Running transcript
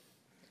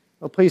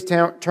Well, please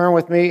turn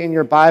with me in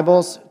your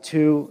Bibles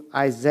to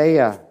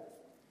Isaiah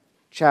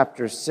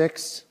chapter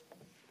 6.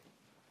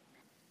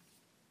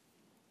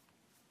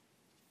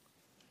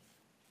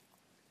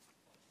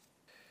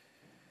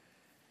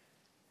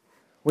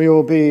 We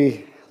will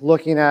be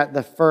looking at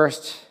the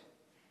first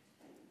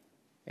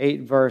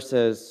 8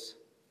 verses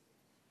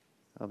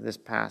of this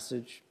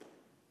passage.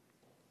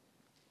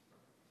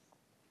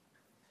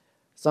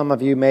 Some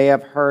of you may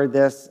have heard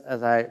this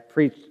as I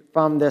preached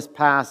from this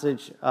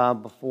passage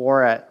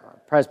before at a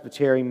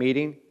Presbyterian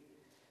meeting.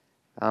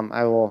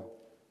 I'll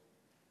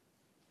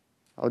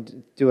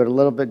do it a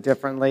little bit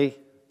differently,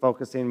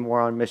 focusing more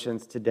on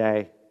missions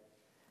today.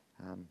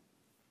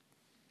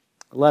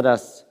 Let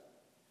us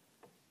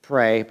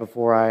pray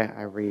before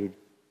I read.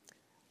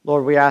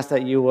 Lord, we ask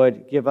that you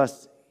would give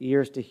us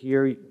ears to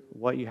hear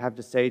what you have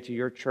to say to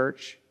your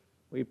church.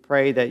 We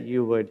pray that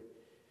you would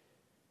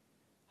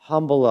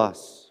humble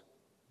us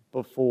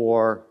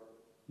before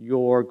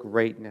your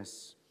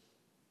greatness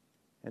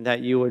and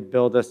that you would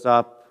build us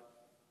up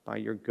by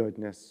your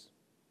goodness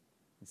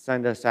and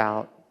send us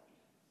out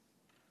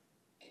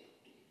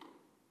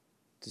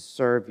to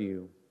serve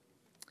you.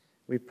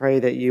 We pray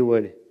that you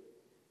would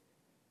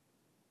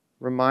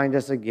remind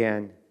us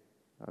again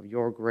of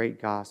your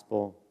great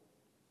gospel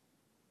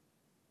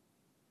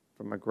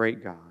from a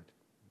great God.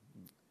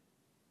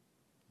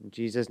 In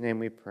Jesus' name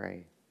we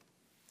pray.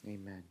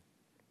 Amen.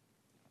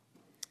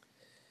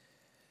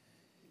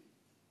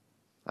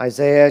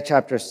 Isaiah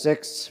chapter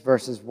 6,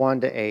 verses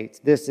 1 to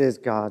 8. This is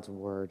God's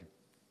word.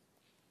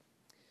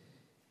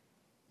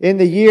 In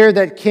the year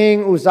that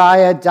King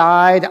Uzziah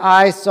died,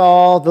 I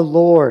saw the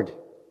Lord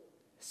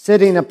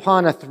sitting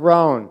upon a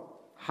throne,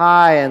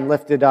 high and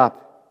lifted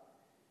up,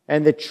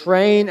 and the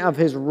train of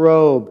his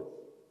robe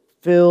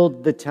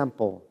filled the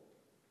temple.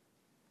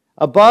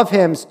 Above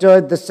him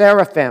stood the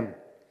seraphim.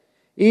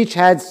 Each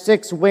had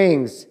 6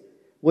 wings.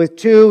 With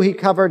 2 he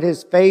covered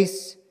his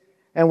face,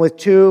 and with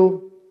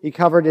 2 he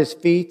covered his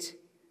feet,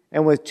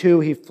 and with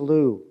 2 he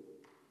flew.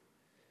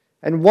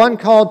 And one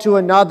called to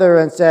another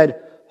and said,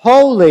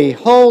 Holy,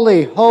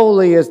 holy,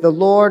 holy is the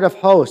Lord of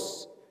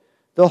hosts.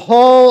 The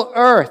whole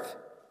earth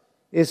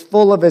is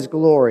full of his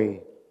glory.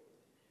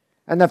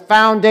 And the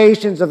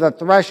foundations of the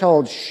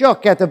threshold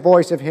shook at the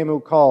voice of him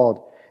who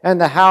called,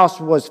 and the house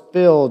was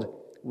filled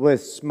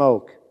with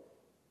smoke.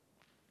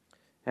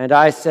 And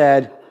I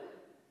said,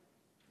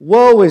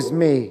 Woe is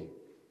me,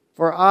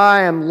 for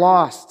I am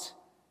lost.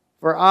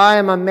 For I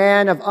am a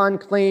man of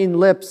unclean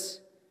lips,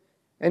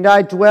 and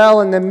I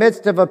dwell in the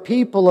midst of a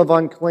people of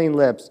unclean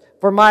lips.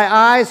 For my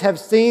eyes have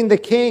seen the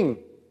King,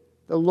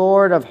 the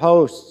Lord of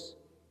hosts.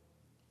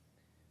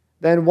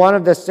 Then one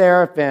of the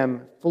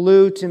seraphim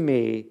flew to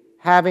me,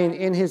 having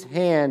in his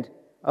hand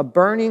a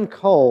burning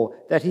coal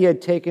that he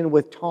had taken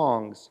with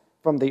tongs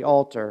from the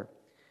altar.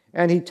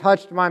 And he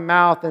touched my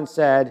mouth and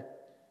said,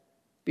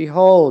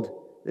 Behold,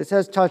 this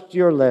has touched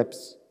your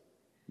lips.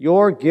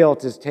 Your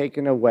guilt is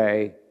taken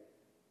away,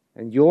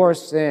 and your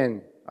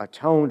sin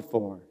atoned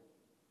for.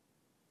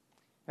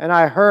 And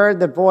I heard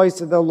the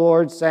voice of the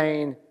Lord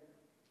saying,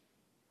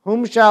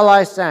 Whom shall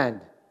I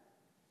send?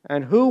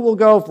 And who will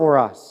go for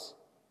us?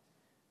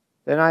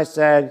 Then I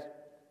said,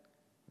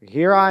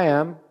 Here I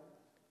am,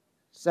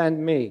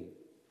 send me.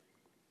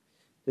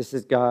 This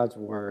is God's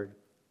word.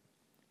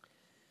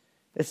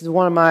 This is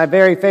one of my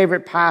very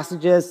favorite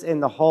passages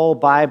in the whole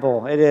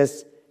Bible. It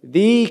is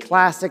the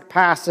classic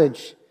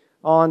passage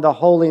on the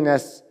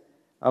holiness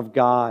of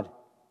God.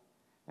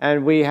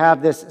 And we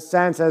have this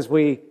sense as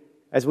we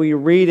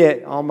read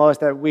it almost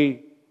that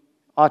we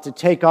ought to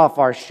take off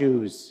our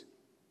shoes.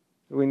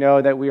 We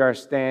know that we are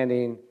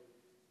standing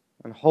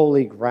on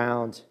holy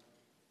ground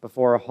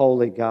before a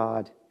holy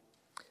God.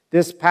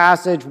 This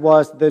passage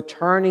was the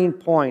turning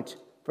point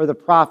for the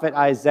prophet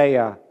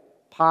Isaiah,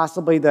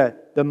 possibly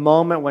the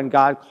moment when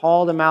God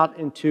called him out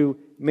into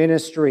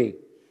ministry.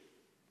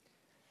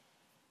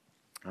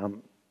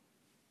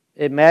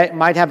 It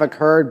might have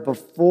occurred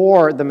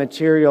before the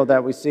material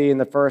that we see in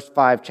the first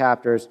 5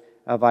 chapters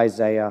of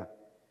Isaiah.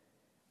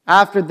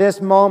 After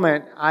this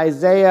moment,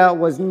 Isaiah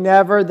was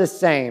never the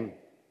same.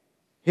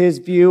 His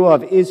view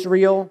of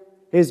Israel,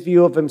 his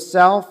view of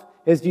himself,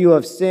 his view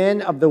of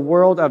sin, of the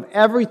world, of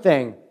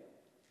everything,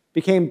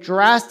 became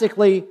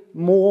drastically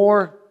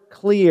more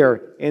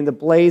clear in the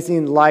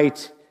blazing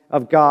light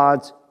of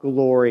God's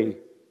glory.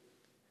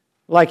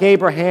 Like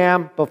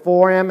Abraham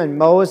before him and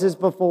Moses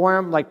before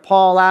him, like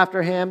Paul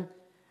after him,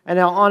 and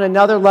now on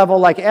another level,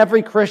 like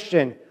every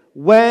Christian,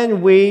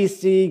 when we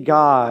see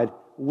God,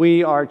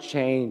 we are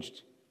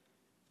changed.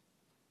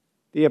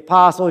 The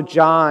Apostle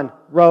John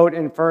wrote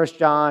in 1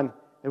 John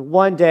that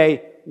one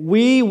day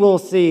we will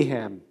see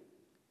him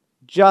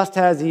just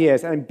as he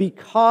is. And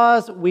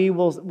because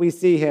we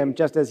see him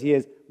just as he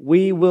is,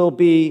 we will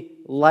be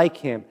like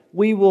him.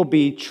 We will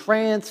be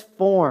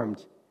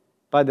transformed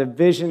by the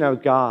vision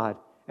of God.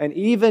 And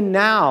even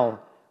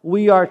now,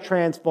 we are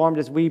transformed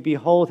as we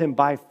behold him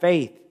by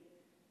faith.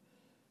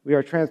 We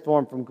are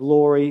transformed from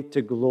glory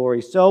to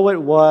glory. So it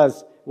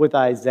was with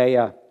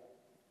Isaiah.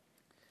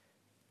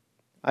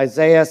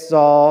 Isaiah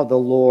saw the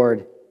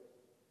Lord,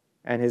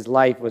 and his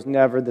life was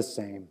never the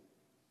same.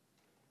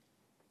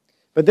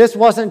 But this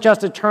wasn't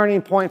just a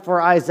turning point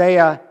for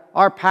Isaiah.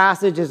 Our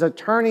passage is a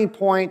turning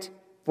point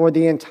for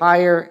the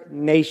entire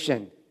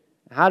nation.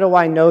 How do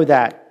I know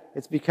that?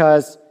 It's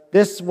because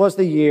this was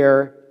the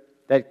year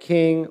that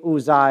King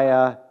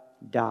Uzziah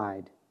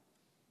died.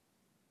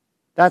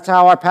 That's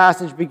how our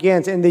passage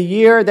begins. In the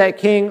year that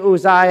King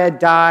Uzziah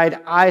died,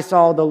 I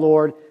saw the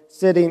Lord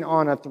sitting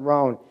on a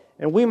throne.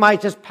 And we might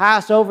just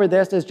pass over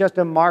this as just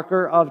a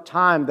marker of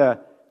time.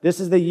 This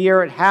is the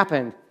year it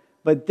happened.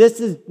 But this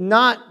is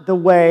not the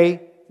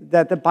way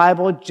that the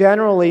Bible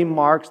generally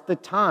marks the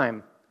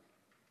time.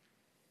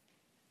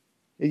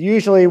 It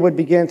usually would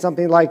begin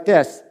something like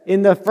this.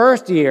 In the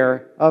first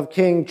year of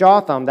King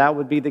Jotham, that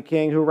would be the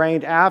king who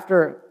reigned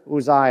after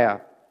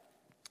Uzziah.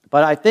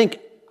 But I think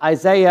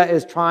Isaiah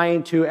is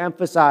trying to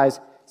emphasize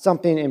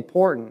something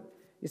important.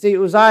 You see,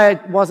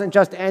 Uzziah wasn't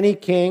just any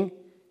king.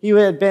 He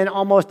had been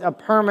almost a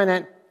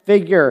permanent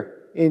figure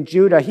in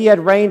Judah. He had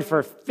reigned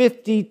for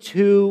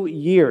 52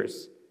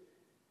 years.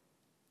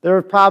 There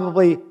were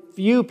probably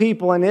few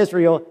people in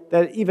Israel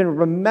that even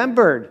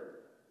remembered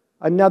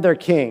another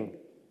king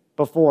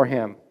before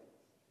him.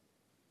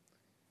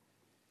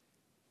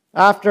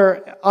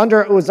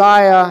 Under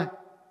Uzziah,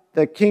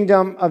 the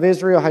kingdom of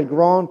Israel had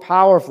grown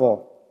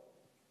powerful.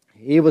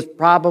 He was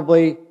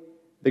probably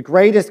the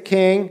greatest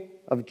king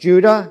of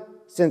Judah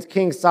since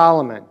King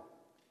Solomon.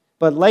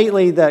 But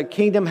lately, the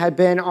kingdom had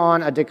been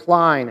on a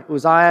decline.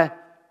 Uzziah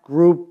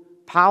grew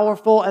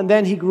powerful, and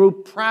then he grew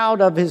proud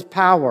of his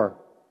power.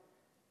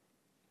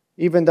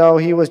 Even though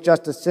he was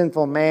just a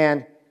sinful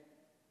man,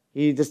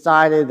 he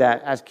decided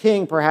that as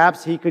king,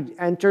 perhaps he could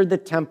enter the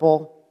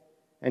temple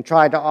and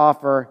try to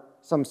offer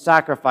some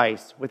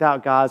sacrifice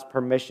without God's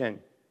permission.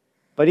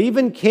 But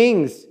even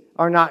kings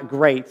are not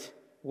great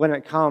when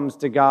it comes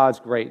to God's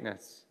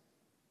greatness.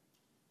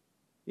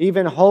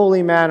 Even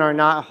holy men are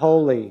not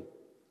holy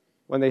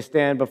when they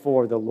stand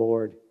before the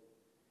Lord.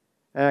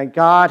 And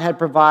God had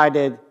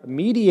provided a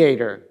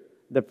mediator,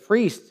 the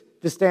priest,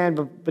 to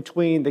stand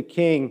between the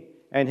king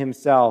and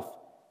himself.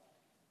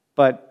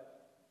 But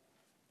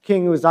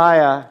King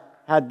Uzziah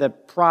had the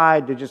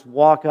pride to just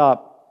walk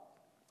up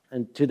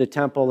to the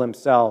temple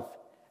himself.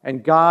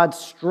 And God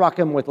struck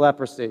him with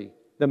leprosy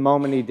the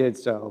moment he did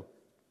so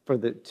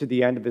to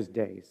the end of his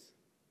days.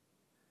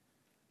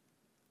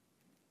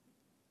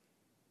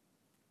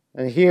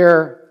 And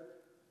here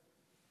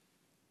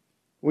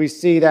we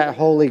see that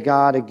holy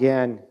God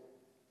again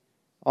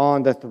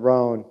on the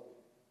throne.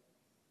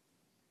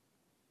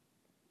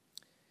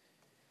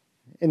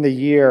 In the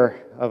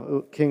year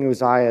of King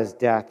Uzziah's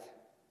death,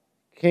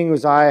 King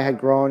Uzziah had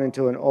grown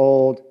into an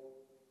old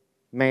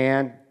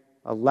man,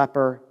 a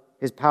leper.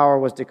 His power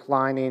was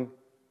declining.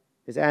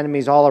 His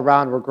enemies all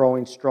around were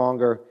growing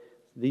stronger.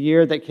 The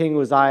year that King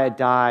Uzziah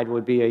died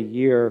would be a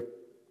year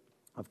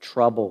of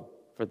trouble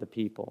for the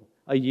people,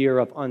 a year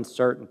of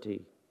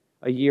uncertainty,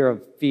 a year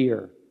of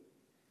fear.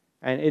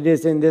 And it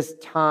is in this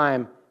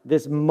time,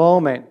 this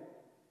moment,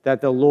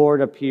 that the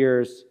Lord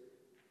appears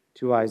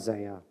to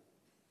Isaiah.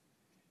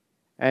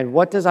 And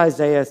what does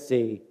Isaiah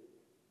see?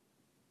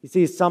 He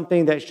sees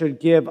something that should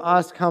give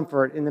us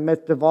comfort in the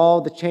midst of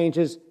all the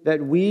changes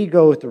that we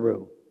go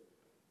through.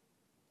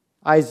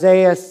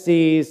 Isaiah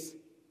sees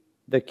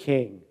the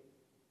king,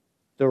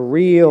 the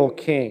real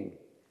king.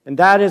 And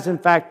that is, in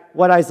fact,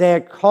 what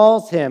Isaiah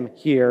calls him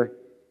here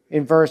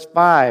in verse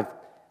 5.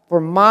 For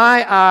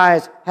my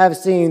eyes have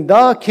seen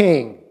the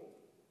King,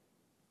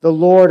 the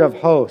Lord of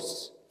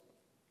hosts.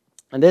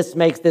 And this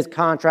makes this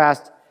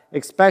contrast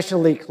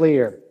especially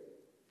clear.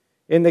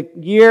 In the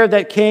year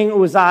that King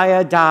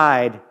Uzziah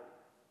died,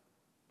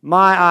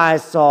 my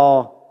eyes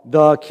saw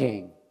the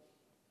King.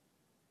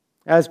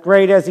 As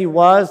great as he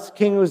was,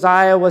 King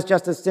Uzziah was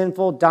just a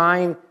sinful,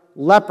 dying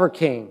leper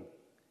king.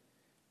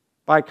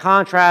 By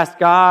contrast,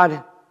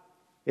 God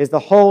is the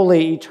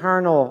holy,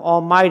 eternal,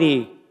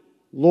 almighty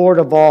Lord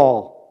of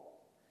all.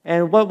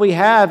 And what we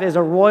have is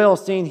a royal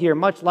scene here,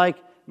 much like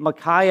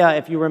Micaiah,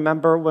 if you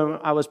remember when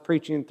I was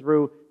preaching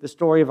through the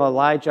story of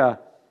Elijah,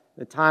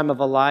 the time of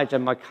Elijah.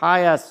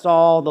 Micaiah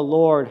saw the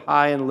Lord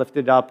high and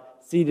lifted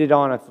up, seated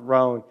on a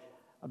throne,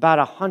 about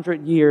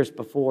 100 years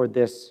before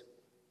this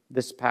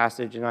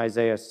passage in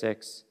Isaiah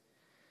 6.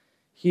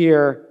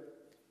 Here,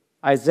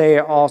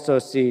 Isaiah also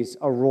sees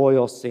a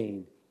royal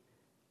scene.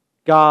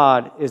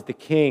 God is the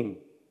king.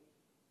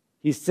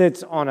 He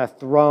sits on a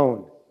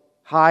throne,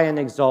 high and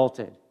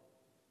exalted.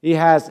 He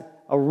has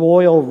a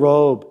royal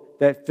robe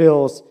that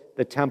fills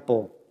the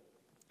temple.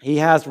 He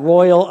has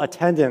royal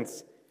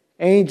attendants,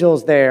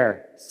 angels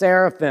there,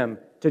 seraphim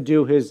to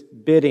do his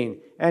bidding.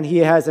 And he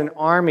has an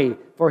army,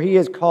 for he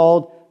is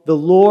called the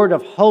Lord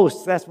of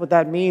hosts. That's what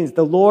that means,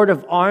 the Lord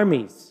of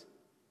armies.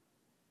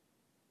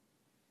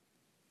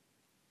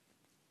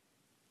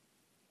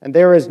 And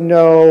there is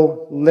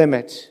no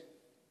limit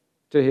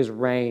to his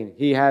reign.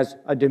 He has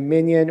a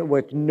dominion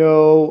with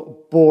no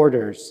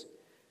borders.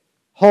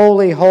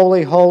 Holy,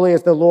 holy, holy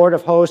is the Lord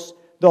of hosts.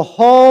 The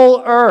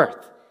whole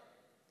earth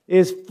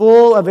is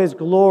full of his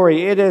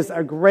glory. It is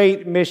a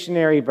great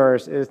missionary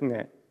verse, isn't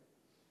it?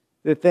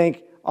 To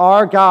think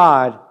our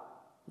God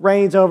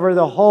reigns over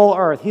the whole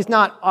earth. He's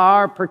not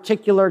our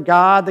particular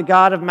God, the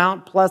God of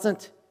Mount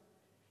Pleasant.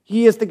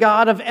 He is the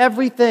God of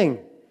everything.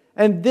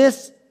 And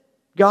this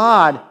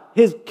God,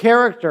 his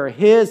character,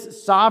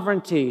 his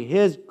sovereignty,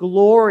 his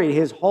glory,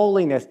 his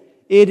holiness,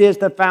 it is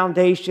the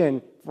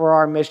foundation for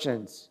our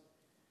missions.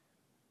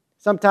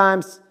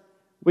 Sometimes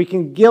we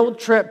can guilt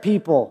trip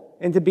people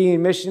into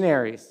being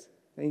missionaries.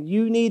 And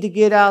you need to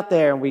get out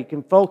there and we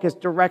can focus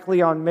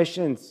directly on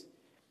missions.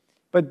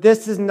 But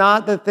this is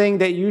not the thing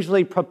that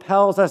usually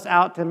propels us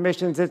out to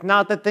missions. It's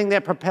not the thing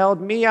that propelled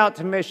me out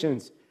to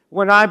missions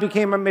when I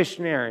became a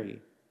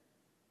missionary.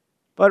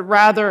 But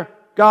rather,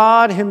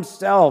 God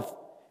himself,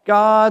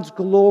 God's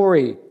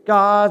glory,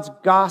 God's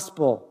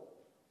gospel.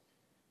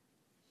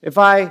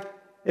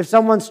 If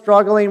someone's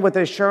struggling with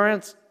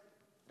assurance,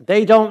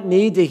 they don't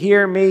need to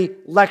hear me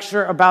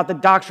lecture about the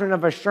doctrine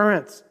of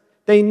assurance.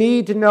 They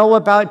need to know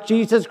about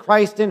Jesus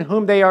Christ in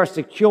whom they are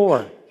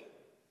secure.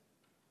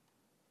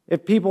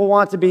 If people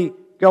want to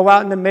go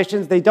out into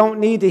missions, they don't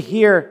need to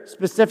hear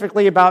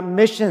specifically about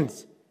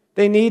missions.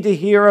 They need to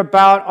hear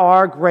about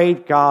our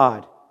great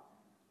God.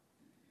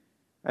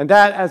 And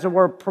that, as it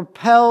were,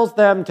 propels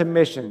them to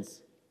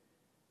missions.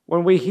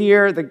 When we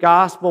hear the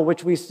gospel,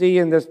 which we see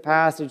in this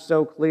passage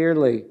so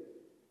clearly,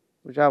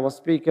 which I will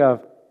speak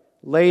of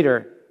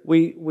later,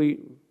 we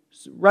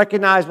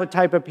recognize what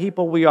type of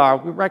people we are.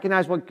 We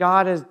recognize what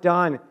God has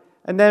done.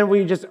 And then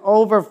we just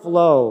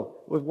overflow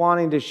with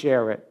wanting to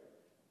share it.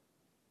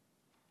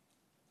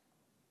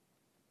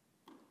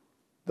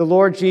 The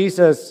Lord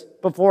Jesus,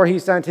 before he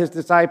sent his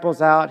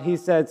disciples out, he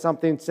said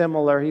something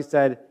similar. He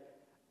said,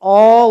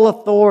 all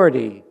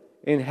authority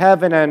in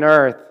heaven and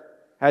earth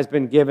has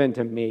been given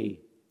to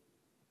me.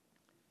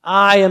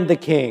 I am the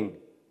King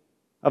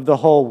of the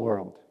whole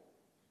world.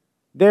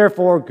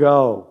 Therefore,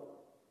 go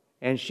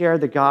and share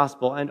the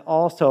gospel and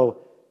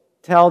also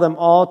tell them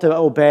all to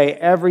obey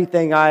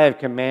everything I have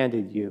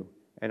commanded you,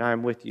 and I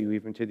am with you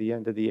even to the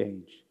end of the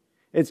age.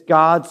 It's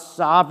God's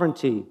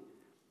sovereignty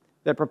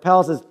that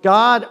propels us.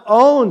 God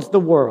owns the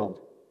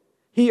world.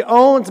 He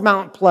owns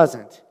Mount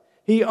Pleasant.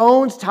 He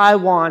owns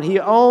Taiwan. He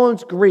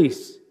owns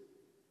Greece.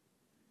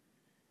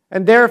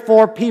 And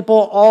therefore, people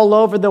all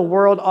over the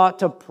world ought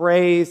to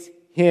praise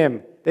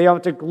him. They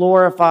ought to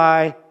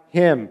glorify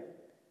him.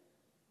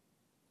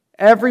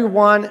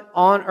 Everyone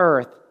on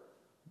earth,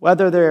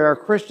 whether they are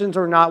Christians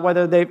or not,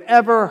 whether they've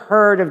ever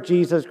heard of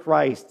Jesus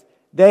Christ,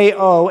 they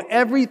owe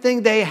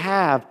everything they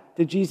have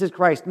to Jesus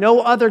Christ. No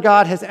other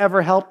God has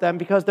ever helped them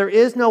because there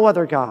is no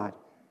other God.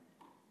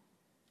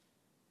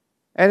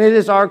 And it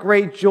is our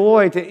great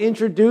joy to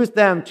introduce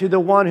them to the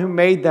one who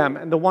made them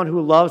and the one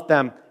who loves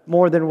them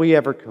more than we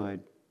ever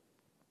could.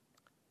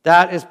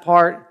 That is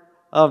part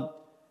of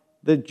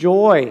the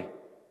joy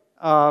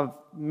of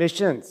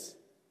missions,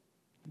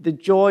 the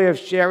joy of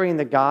sharing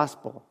the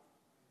gospel.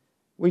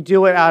 We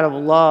do it out of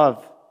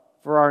love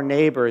for our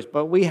neighbors,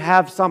 but we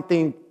have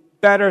something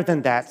better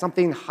than that,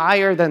 something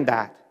higher than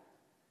that.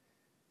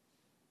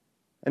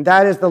 And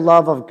that is the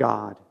love of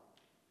God.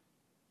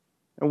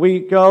 And we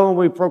go and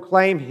we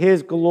proclaim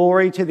his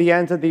glory to the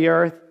ends of the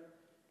earth.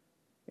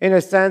 In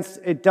a sense,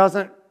 it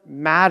doesn't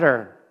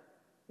matter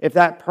if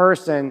that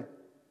person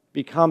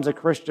becomes a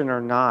Christian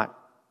or not.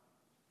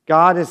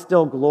 God is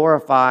still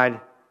glorified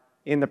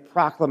in the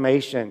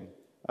proclamation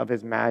of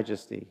his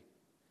majesty.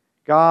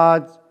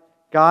 God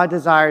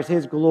desires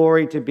his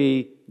glory to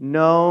be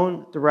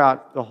known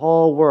throughout the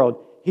whole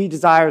world. He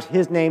desires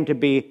his name to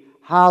be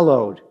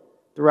hallowed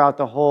throughout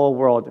the whole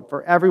world,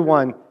 for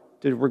everyone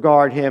to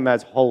regard him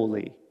as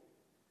holy,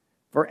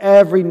 for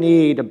every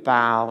knee to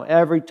bow,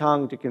 every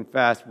tongue to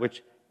confess,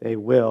 which they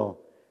will,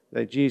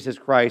 that Jesus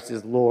Christ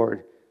is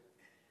Lord,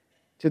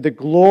 to the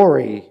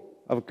glory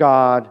of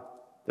God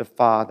the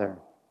Father.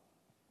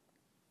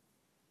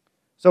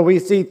 So we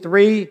see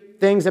three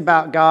things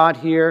about God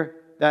here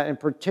that in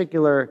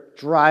particular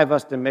drive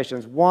us to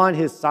missions. One,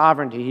 his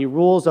sovereignty. He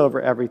rules over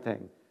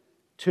everything.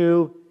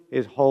 Two,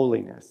 his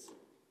holiness.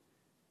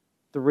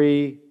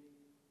 Three,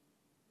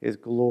 his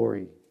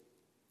glory.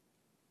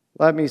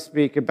 Let me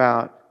speak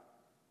about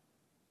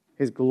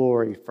his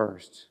glory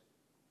first.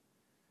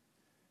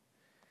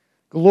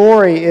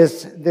 Glory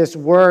is this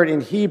word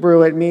in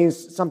Hebrew. It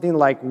means something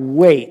like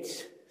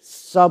weight,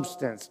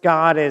 substance.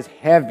 God is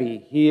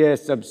heavy. He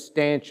is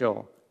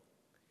substantial.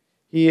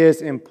 He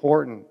is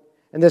important.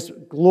 And this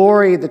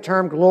glory, the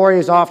term glory,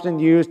 is often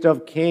used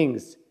of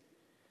kings.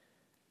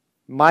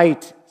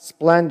 Might,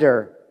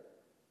 splendor,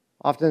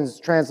 often is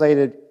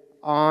translated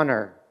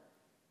honor.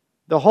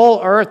 The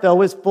whole earth,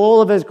 though, is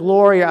full of his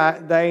glory,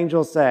 the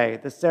angels say,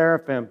 the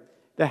seraphim.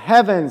 The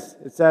heavens,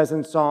 it says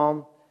in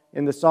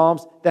the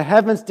Psalms, the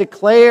heavens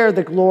declare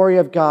the glory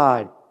of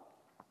God.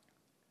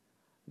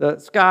 The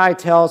sky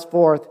tells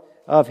forth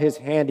of his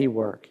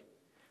handiwork.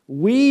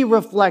 We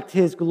reflect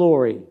his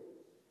glory.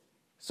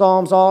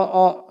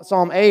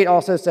 Psalm 8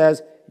 also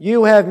says,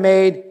 you have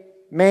made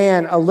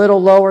man a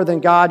little lower than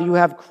God. You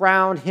have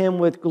crowned him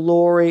with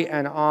glory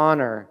and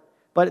honor.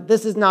 But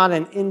this is not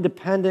an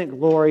independent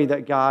glory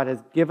that God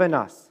has given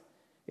us.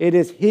 It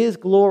is His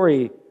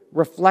glory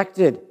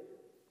reflected.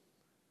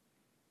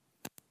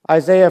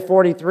 Isaiah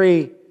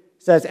 43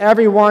 says,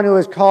 "Everyone who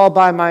is called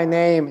by my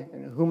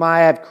name, whom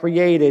I have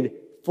created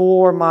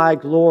for my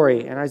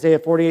glory." And Isaiah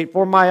 48,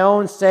 for my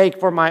own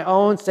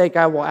sake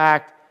I will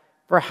act.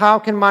 For how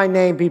can my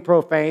name be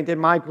profaned,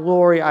 and my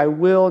glory I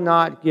will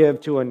not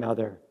give to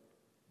another?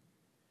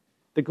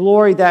 The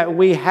glory that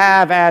we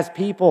have as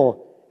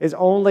people is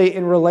only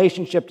in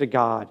relationship to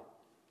God,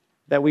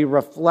 that we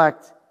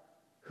reflect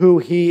who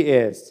He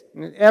is.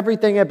 And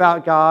everything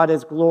about God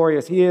is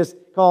glorious. He is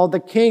called the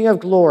King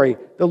of glory,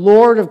 the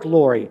Lord of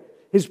glory.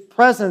 His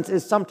presence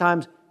is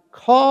sometimes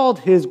called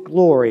His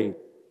glory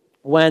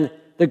when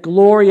the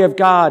glory of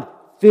God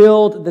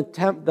filled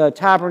the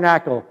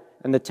tabernacle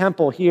and the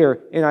temple here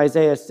in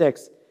Isaiah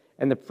 6,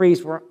 and the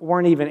priests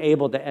weren't even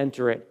able to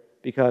enter it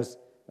because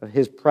of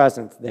His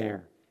presence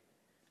there.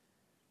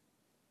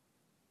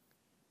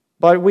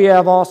 But we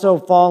have also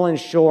fallen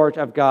short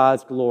of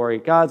God's glory.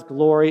 God's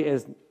glory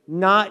is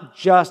not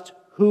just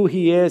who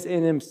He is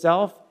in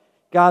Himself.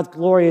 God's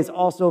glory is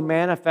also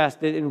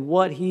manifested in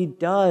what He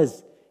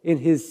does in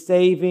His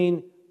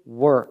saving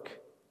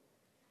work.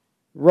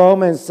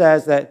 Romans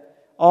says that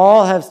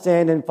all have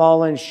sinned and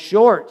fallen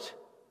short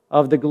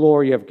of the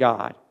glory of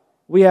God.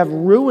 We have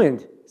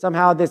ruined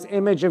somehow this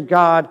image of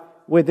God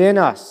within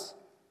us.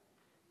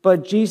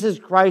 But Jesus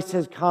Christ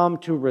has come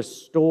to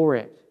restore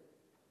it.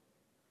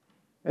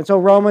 And so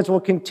Romans will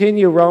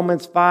continue,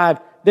 Romans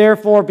 5.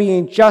 Therefore,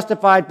 being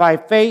justified by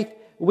faith,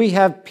 we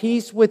have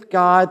peace with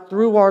God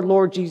through our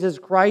Lord Jesus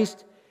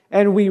Christ,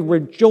 and we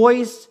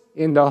rejoice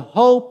in the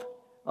hope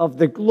of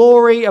the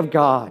glory of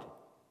God.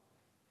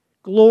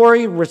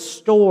 Glory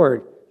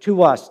restored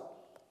to us.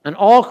 And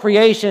all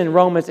creation,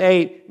 Romans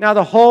 8, now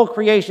the whole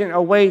creation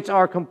awaits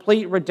our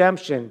complete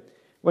redemption,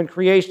 when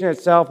creation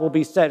itself will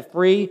be set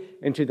free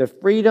into the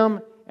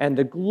freedom and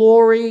the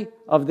glory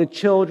of the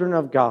children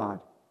of God.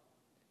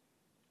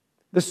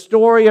 The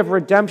story of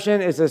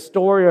redemption is a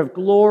story of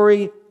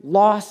glory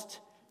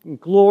lost and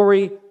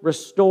glory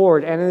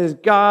restored. And it is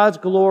God's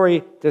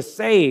glory to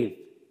save.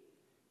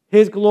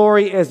 His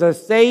glory is a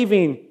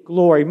saving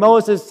glory.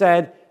 Moses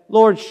said,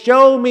 Lord,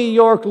 show me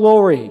your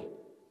glory.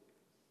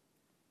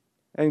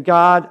 And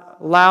God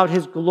allowed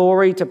His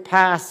glory to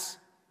pass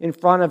in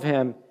front of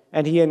him,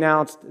 and He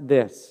announced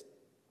this: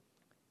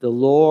 the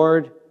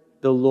Lord,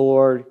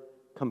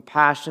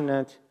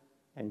 compassionate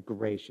and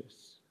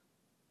gracious.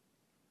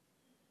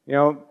 You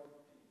know,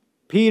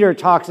 Peter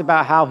talks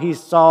about how he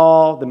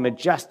saw the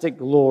majestic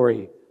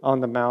glory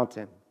on the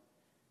mountain.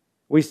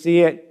 We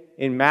see it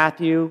in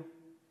Matthew,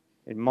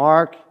 in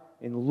Mark,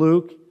 in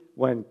Luke,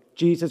 when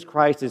Jesus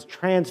Christ is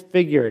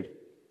transfigured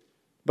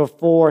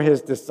before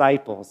His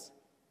disciples.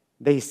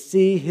 They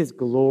see His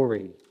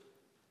glory.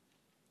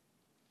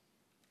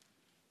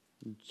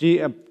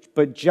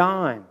 But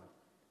John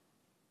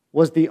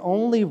was the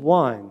only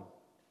one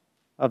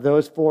of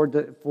those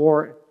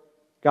four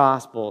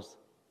Gospels,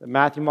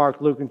 Matthew,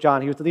 Mark, Luke, and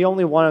John. He was the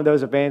only one of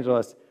those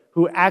evangelists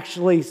who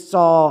actually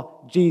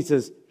saw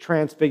Jesus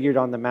transfigured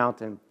on the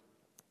mountain.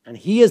 And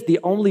he is the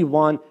only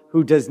one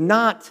who does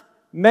not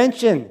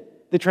mention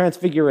the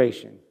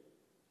transfiguration.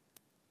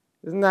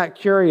 Isn't that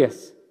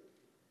curious?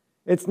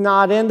 It's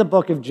not in the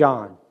book of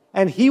John.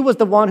 And he was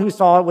the one who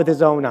saw it with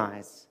his own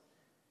eyes.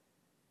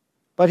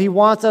 But he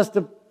wants us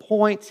to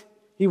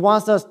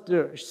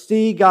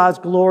see God's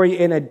glory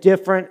in a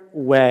different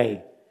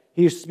way.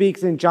 He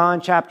speaks in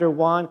John chapter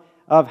 1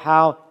 of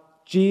how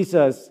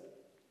Jesus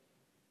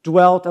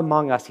dwelt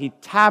among us. He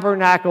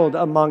tabernacled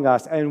among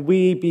us, and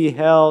we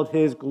beheld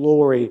His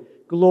glory.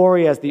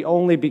 Glory as the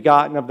only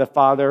begotten of the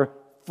Father,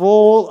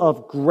 full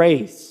of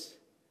grace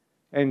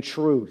and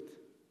truth.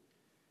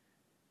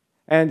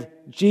 And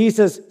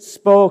Jesus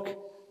spoke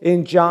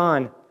in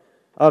John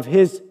of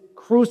His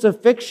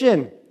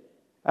crucifixion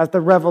as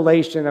the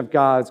revelation of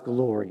God's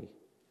glory.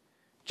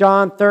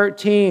 John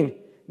 13,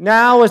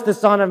 now is the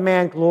Son of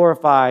Man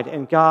glorified,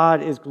 and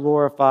God is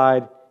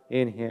glorified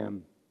in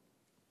Him.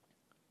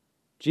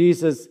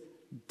 Jesus'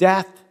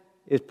 death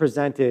is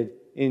presented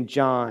in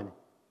John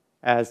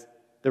as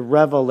the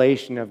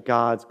revelation of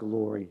God's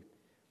glory.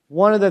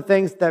 One of the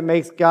things that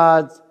makes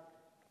God's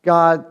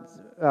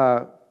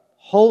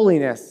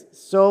holiness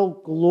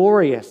so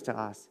glorious to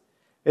us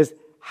is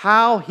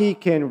how He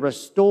can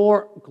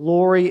restore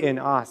glory in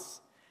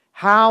us,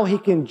 how He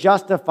can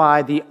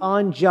justify the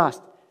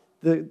unjust.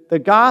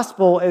 The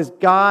gospel is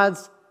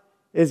God's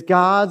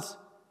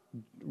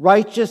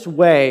righteous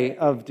way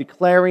of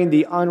declaring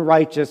the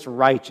unrighteous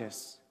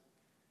righteous.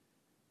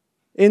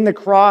 In the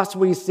cross,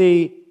 we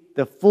see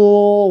the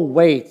full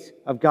weight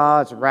of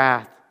God's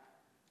wrath,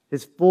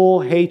 His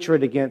full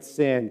hatred against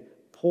sin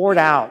poured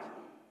out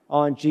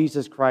on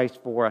Jesus Christ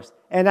for us.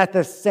 And at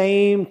the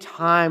same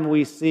time,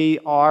 we see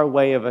our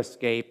way of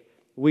escape.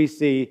 We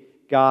see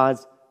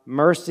God's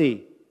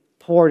mercy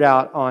poured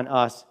out on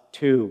us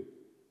too.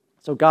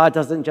 So God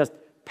doesn't just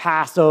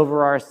pass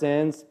over our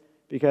sins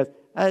because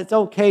it's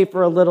okay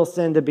for a little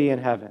sin to be in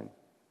heaven.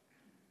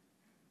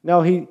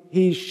 No,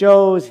 he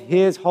shows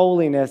his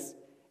holiness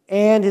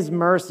and his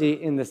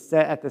mercy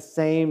at the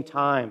same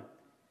time.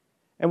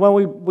 And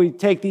when we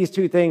take these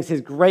two things,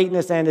 his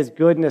greatness and his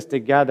goodness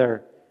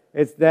together,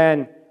 it's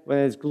then when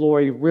his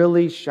glory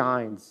really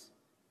shines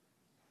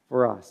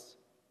for us.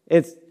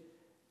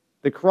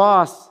 The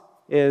cross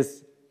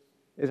is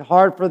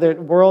hard for the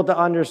world to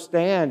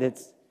understand.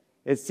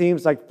 It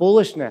seems like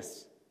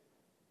foolishness.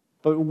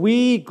 But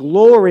we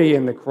glory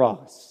in the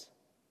cross.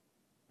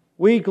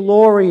 We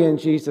glory in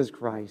Jesus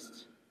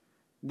Christ.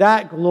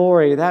 That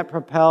glory, that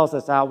propels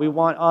us out. We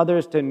want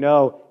others to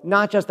know,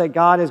 not just that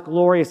God is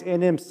glorious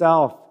in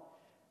himself,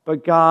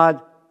 but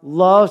God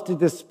loves to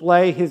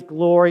display his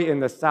glory in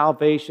the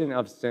salvation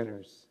of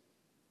sinners.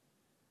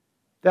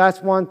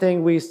 That's one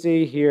thing we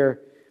see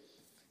here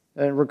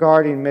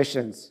regarding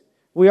missions.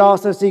 We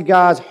also see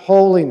God's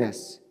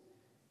holiness.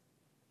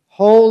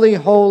 Holy,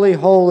 holy,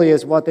 holy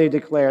is what they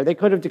declare. They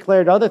could have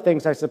declared other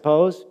things, I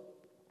suppose.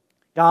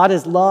 God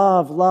is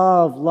love,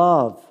 love,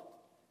 love.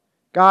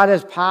 God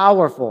is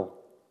powerful.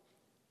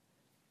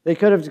 They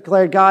could have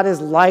declared God is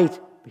light.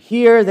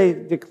 Here they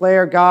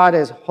declare God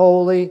is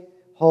holy,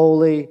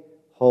 holy,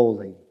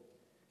 holy.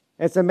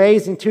 It's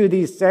amazing, too,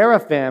 these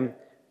seraphim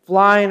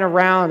flying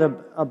around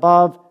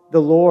above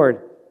the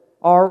Lord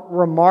are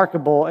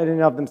remarkable in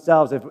and of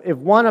themselves. If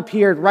one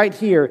appeared right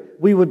here,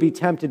 we would be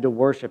tempted to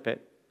worship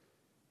it.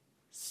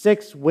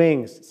 6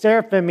 wings.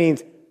 Seraphim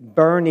means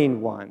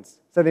burning ones.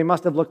 So they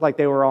must have looked like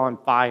they were on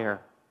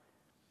fire.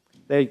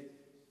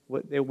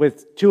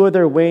 With 2 of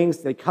their wings,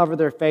 they cover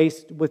their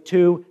face. With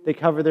 2, they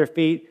cover their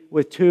feet.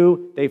 With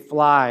 2, they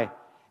fly.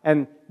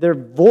 And their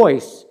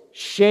voice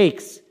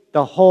shakes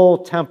the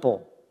whole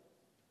temple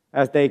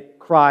as they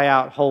cry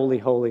out, holy,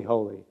 holy,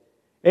 holy.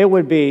 It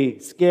would be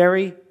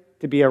scary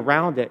to be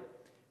around it.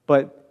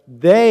 But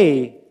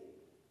they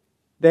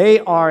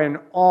are in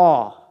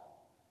awe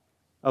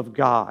of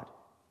God.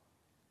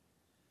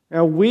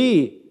 Now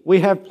we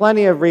have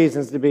plenty of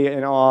reasons to be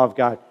in awe of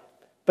God.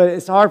 But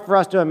it's hard for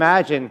us to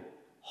imagine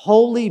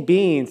holy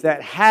beings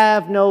that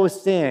have no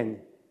sin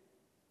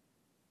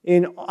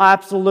in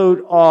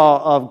absolute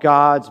awe of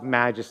God's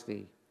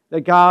majesty.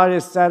 That God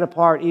is set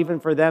apart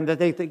even for them, that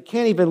they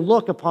can't even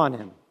look upon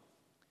him.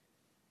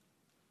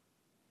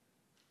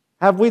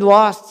 Have we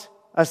lost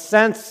a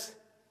sense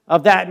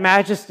of that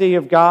majesty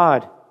of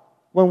God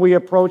when we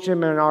approach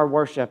him in our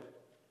worship?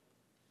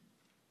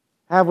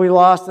 Have we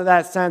lost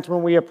that sense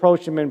when we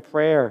approach him in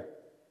prayer?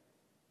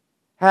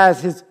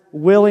 Has his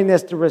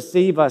willingness to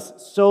receive us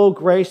so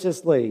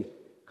graciously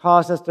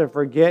caused us to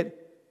forget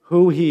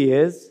who he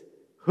is,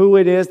 who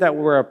it is that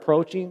we're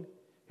approaching,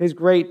 his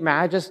great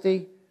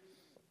majesty?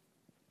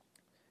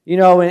 You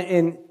know,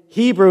 in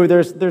Hebrew,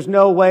 there's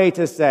no way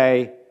to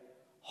say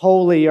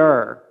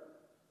holier.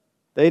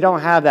 They don't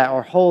have that,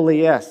 or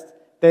holiest.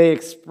 They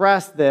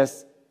express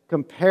this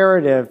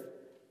comparative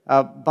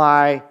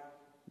by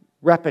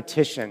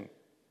repetition.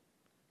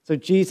 So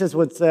Jesus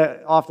would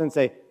often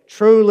say,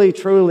 truly,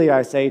 truly,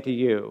 I say to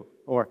you,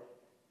 or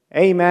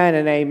amen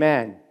and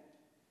amen.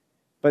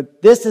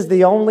 But this is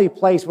the only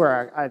place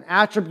where an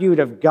attribute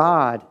of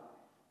God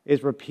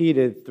is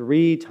repeated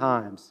 3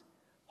 times.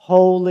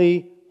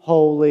 Holy,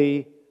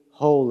 holy,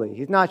 holy.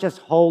 He's not just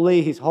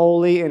holy, he's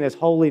holy in his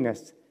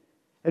holiness.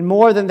 And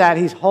more than that,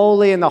 he's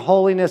holy in the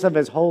holiness of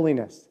his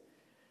holiness.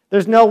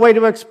 There's no way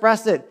to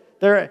express it.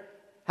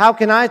 How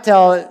can I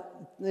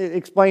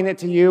explain it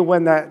to you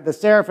when the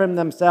seraphim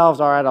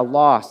themselves are at a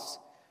loss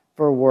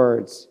for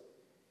words?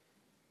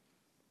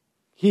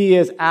 He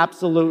is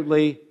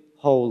absolutely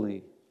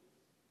holy.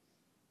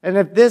 And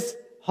if this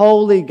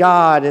holy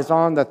God is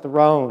on the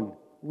throne,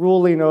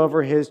 ruling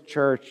over his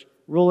church,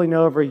 ruling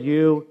over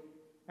you,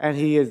 and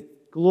he is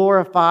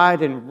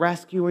glorified and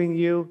rescuing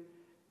you,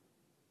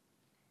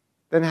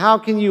 then how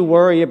can you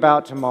worry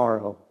about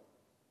tomorrow?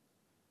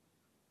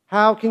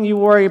 How can you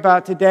worry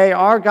about today?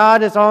 Our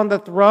God is on the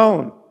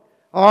throne.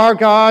 Our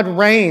God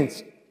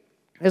reigns.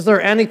 Is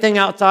there anything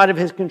outside of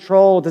his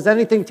control? Does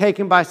anything take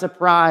him by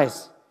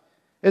surprise?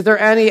 Is there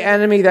any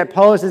enemy that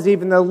poses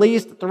even the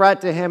least threat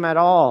to him at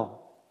all?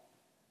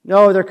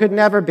 No, there could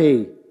never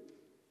be.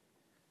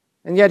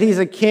 And yet he's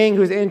a king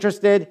who's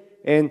interested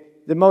in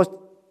the most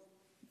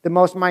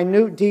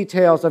minute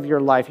details of your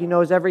life. He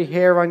knows every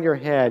hair on your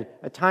head.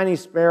 A tiny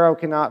sparrow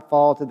cannot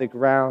fall to the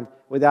ground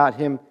without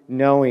him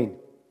knowing.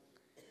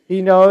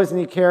 He knows and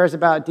he cares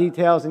about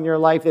details in your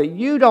life that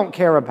you don't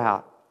care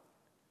about.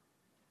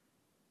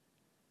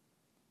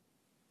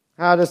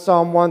 How does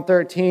Psalm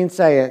 113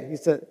 say it? He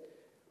said,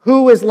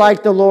 "Who is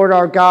like the Lord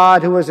our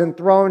God, who is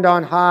enthroned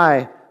on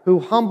high, who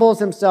humbles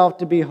himself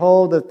to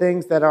behold the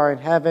things that are in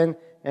heaven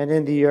and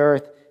in the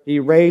earth? He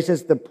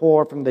raises the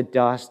poor from the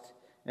dust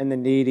and the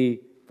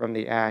needy from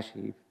the ash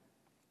heap."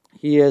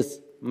 He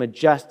is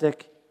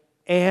majestic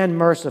and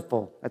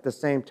merciful at the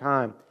same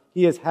time.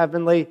 He is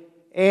heavenly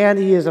and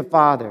he is a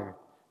father.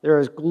 There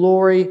is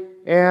glory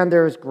and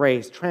there is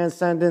grace,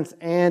 transcendence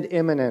and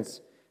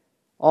immanence,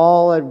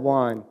 all at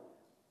one.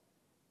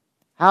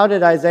 How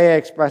did Isaiah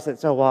express it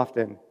so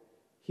often?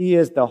 He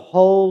is the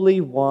Holy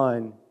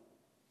One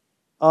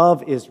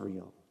of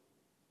Israel.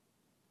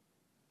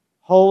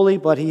 holy,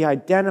 but he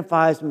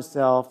identifies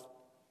himself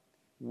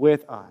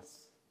with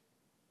us.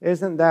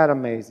 Isn't that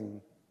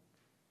amazing?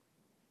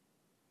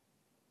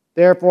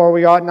 Therefore,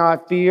 we ought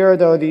not fear,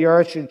 though the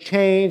earth should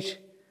change,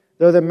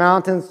 though the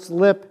mountains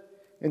slip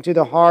into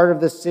the heart of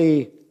the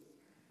sea.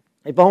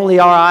 If only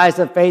our eyes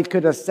of faith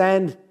could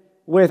ascend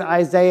with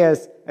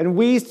Isaiah's, and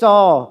we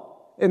saw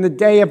in the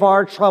day of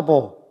our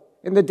trouble,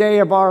 in the day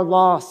of our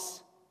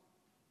loss,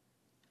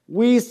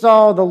 we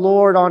saw the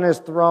Lord on his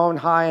throne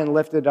high and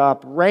lifted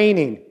up,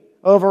 reigning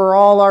over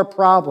all our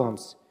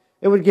problems.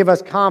 It would give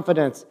us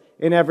confidence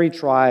in every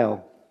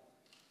trial.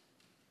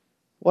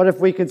 What if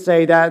we could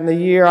say that in the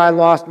year I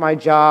lost my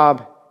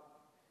job,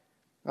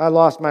 I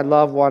lost my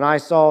loved one, I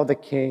saw the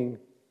King,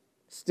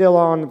 still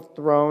on the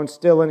throne,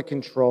 still in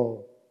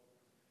control.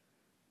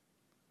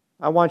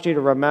 I want you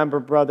to remember,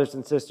 brothers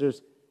and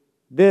sisters,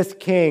 this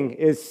King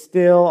is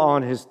still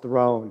on his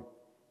throne,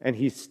 and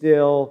he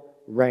still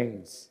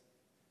reigns.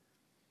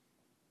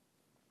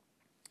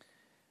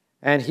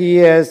 And he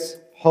is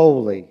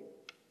holy.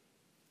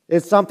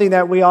 It's something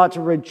that we ought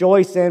to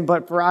rejoice in,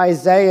 but for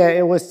Isaiah,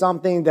 it was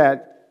something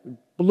that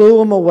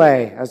blew him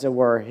away, as it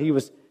were. He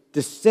was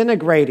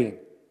disintegrating.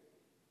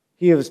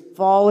 He was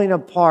falling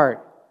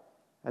apart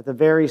at the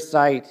very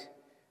sight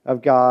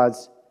of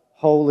God's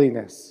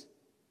holiness.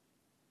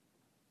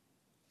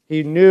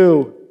 He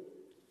knew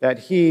that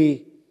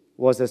he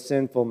was a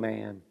sinful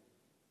man.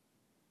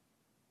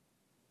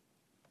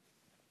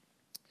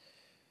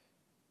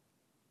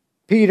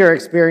 Peter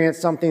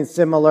experienced something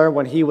similar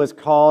when he was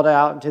called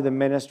out into the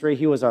ministry.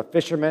 He was a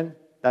fisherman.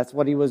 That's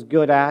what he was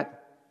good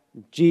at.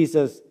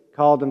 Jesus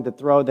called him to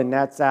throw the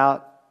nets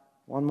out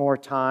one more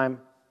time.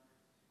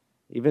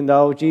 Even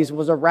though Jesus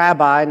was a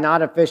rabbi,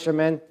 not a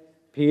fisherman,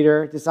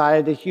 Peter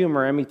decided to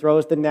humor him. He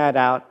throws the net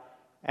out,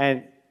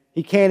 and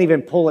he can't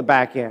even pull it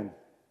back in.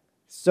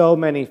 So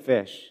many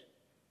fish.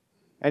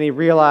 And he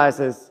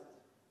realizes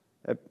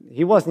that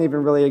he wasn't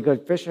even really a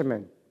good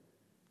fisherman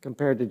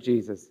compared to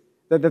Jesus.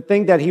 That the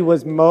thing that he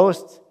was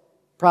most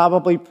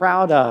probably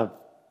proud of,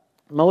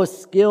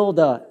 most skilled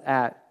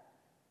at,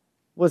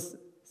 was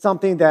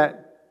something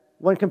that,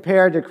 when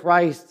compared to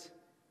Christ,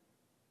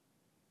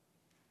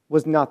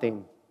 was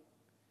nothing.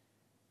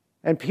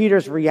 And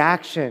Peter's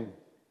reaction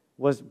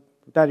was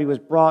that he was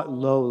brought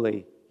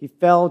lowly. He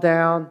fell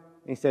down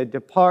and he said,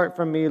 "Depart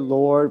from me,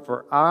 Lord,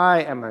 for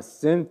I am a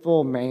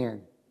sinful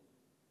man."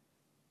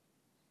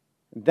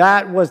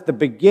 That was the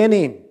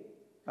beginning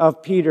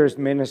of Peter's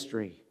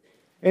ministry.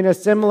 In a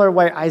similar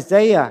way,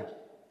 Isaiah,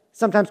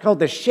 sometimes called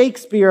the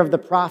Shakespeare of the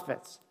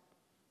prophets,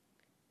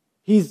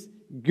 he's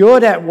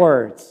good at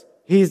words.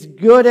 He's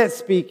good at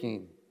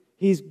speaking.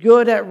 He's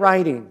good at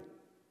writing.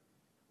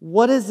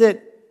 What is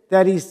it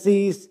that he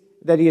sees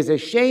that he is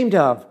ashamed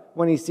of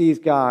when he sees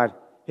God?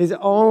 His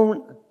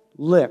own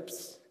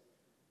lips.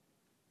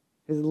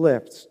 His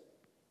lips.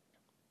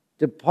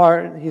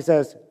 Depart, he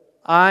says,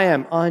 "I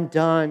am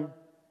undone,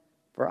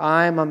 for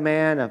I am a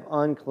man of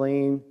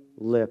unclean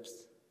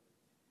lips."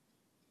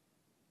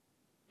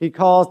 He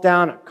calls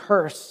down a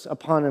curse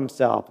upon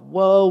himself.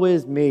 "Woe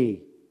is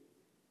me,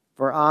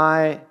 for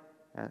I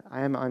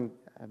am a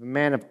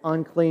man of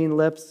unclean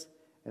lips,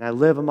 and I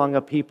live among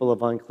a people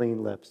of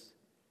unclean lips."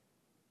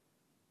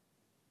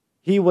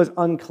 He was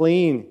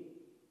unclean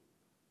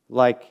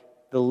like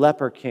the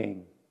leper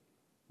king,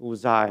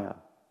 Uzziah,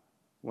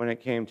 when it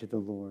came to the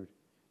Lord.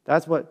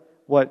 That's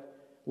what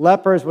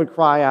lepers would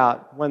cry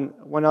out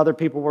when other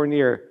people were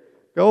near.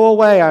 "Go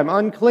away, I'm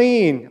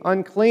unclean,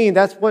 unclean."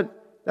 That's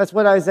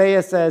what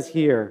Isaiah says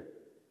here.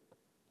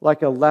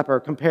 Like a leper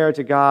compared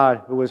to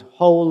God, who is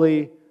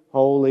holy,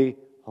 holy,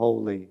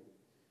 holy.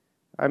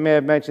 I may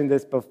have mentioned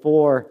this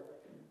before,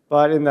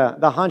 but in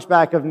the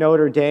Hunchback of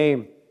Notre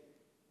Dame,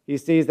 he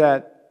sees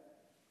that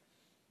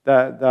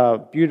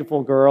the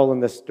beautiful girl in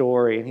the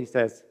story, and he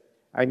says,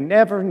 "I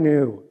never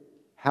knew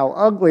how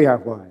ugly I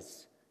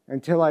was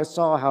until I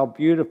saw how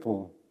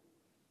beautiful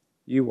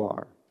you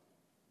are."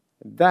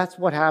 That's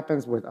what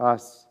happens with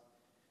us.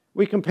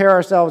 We compare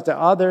ourselves to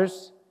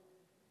others.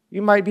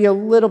 You might be a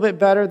little bit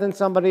better than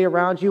somebody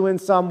around you in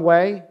some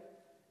way,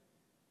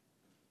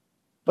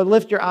 but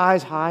lift your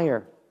eyes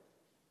higher.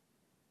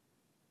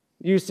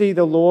 You see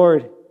the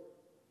Lord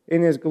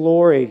in his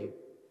glory,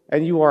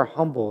 and you are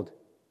humbled.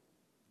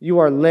 You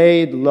are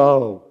laid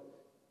low.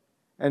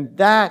 And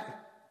that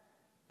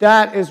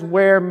is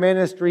where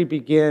ministry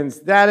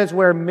begins. That is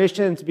where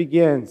missions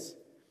begins.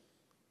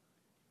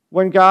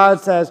 When God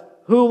says,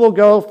 "Who will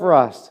go for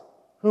us?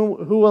 Who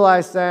will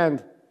I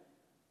send?"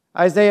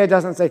 Isaiah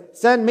doesn't say,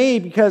 "Send me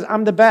because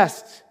I'm the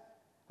best.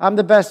 I'm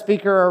the best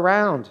speaker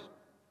around."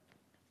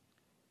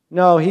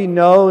 No, he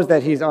knows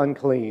that he's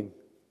unclean.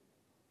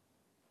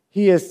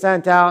 He is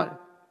sent out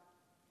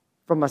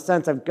from a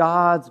sense of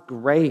God's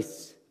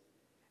grace.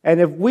 And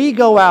if we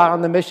go out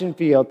on the mission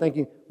field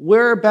thinking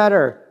we're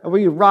better, and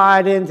we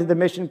ride into the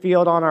mission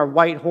field on our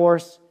white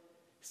horse,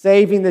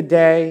 saving the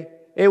day,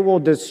 it will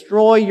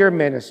destroy your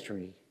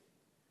ministry.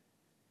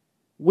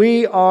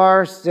 We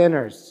are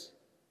sinners,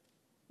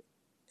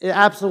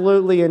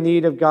 absolutely in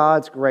need of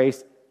God's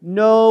grace.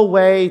 no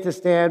way to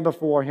stand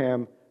before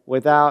him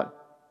without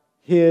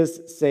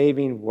his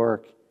saving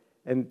work.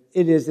 And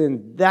it is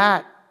in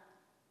that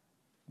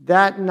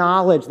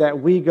knowledge that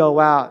we go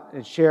out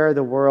and share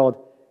the world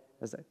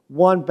as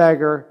one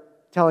beggar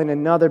telling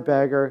another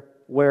beggar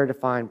where to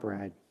find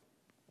bread.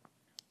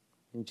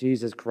 In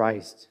Jesus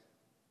Christ.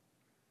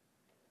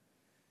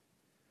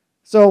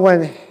 So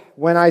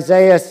when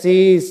Isaiah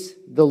sees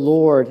the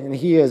Lord and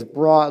he is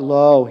brought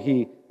low,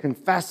 he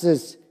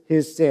confesses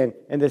his sin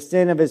and the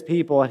sin of his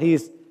people, and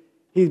he's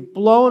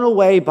blown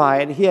away by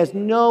it. He has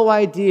no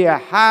idea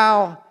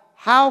how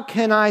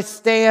can I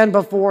stand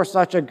before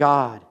such a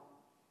God?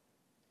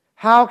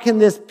 How can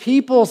this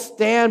people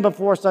stand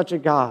before such a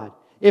God?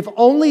 If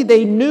only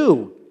they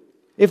knew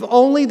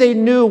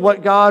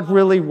what God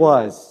really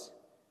was,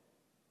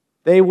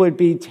 they would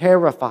be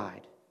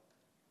terrified.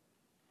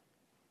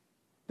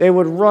 They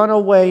would run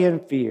away in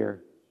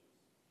fear.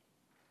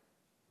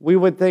 We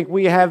would think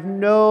we have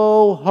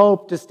no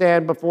hope to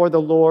stand before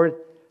the Lord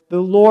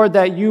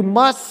that you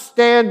must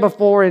stand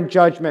before in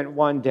judgment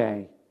one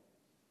day,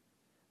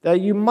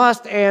 that you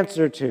must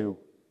answer to.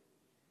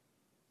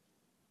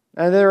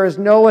 And there is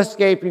no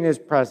escaping his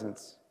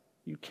presence.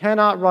 You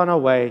cannot run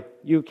away.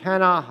 You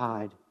cannot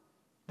hide.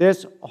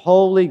 This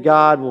holy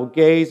God will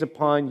gaze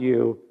upon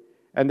you,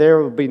 and there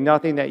will be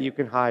nothing that you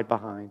can hide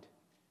behind,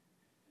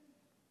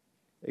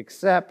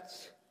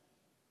 except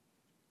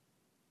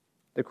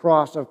the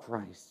cross of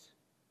Christ.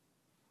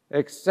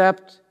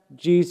 Except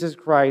Jesus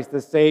Christ,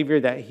 the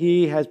Savior that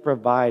he has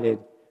provided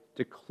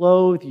to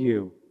clothe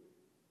you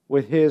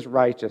with his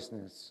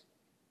righteousness.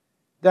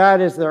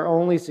 That is their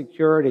only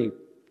security.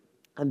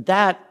 And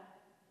that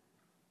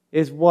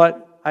is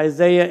what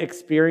Isaiah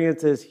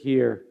experiences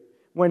here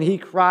when he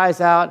cries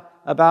out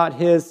about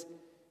his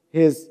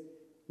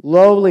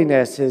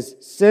lowliness, his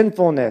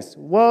sinfulness.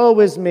 Woe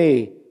is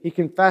me, he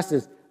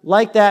confesses,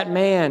 like that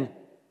man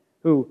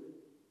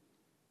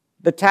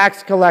the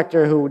tax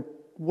collector who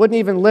wouldn't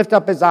even lift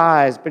up his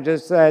eyes, but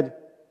just said,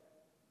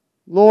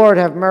 Lord,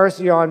 have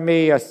mercy on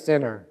me, a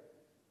sinner.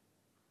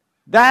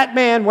 That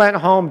man went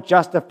home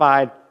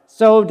justified.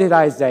 So did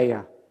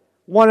Isaiah.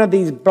 One of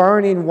these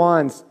burning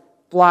ones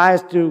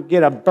flies to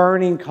get a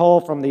burning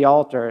coal from the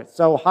altar. It's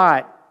so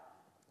hot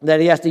that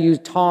he has to use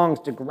tongs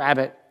to grab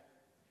it.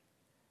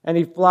 And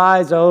he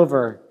flies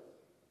over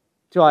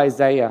to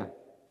Isaiah,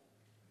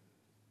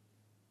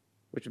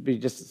 which would be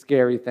just a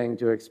scary thing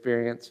to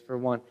experience for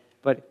one.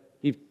 But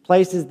he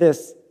places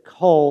this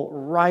coal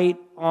right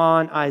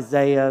on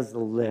Isaiah's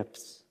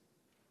lips.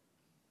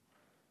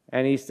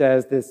 And he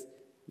says this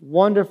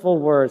wonderful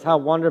words, how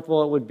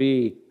wonderful it would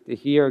be to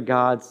hear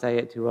God say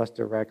it to us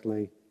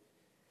directly.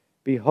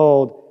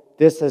 Behold,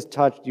 this has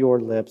touched your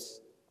lips.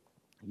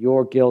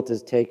 Your guilt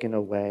is taken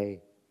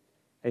away,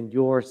 and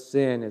your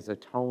sin is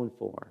atoned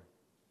for.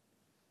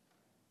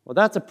 Well,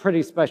 that's a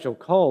pretty special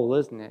coal,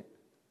 isn't it?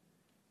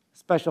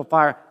 Special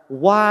fire.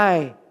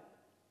 Why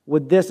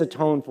would this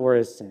atone for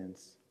his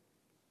sins?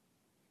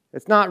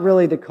 It's not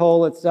really the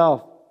coal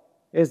itself,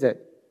 is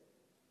it?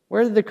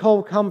 Where did the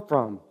coal come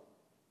from?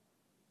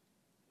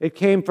 It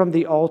came from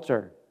the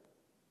altar.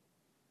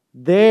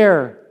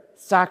 There,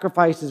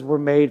 sacrifices were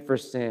made for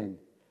sin.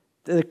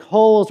 The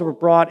coals were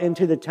brought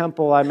into the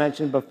temple I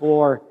mentioned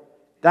before.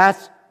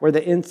 That's where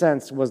the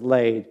incense was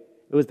laid.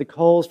 It was the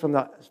coals from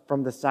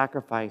the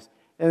sacrifice,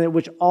 and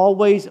which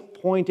always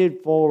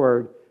pointed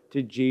forward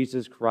to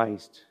Jesus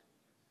Christ.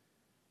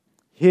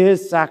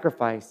 His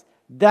sacrifice.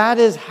 That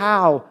is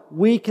how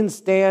we can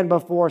stand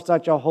before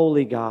such a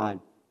holy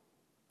God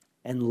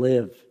and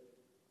live.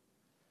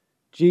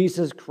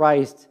 Jesus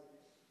Christ,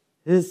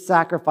 his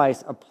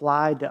sacrifice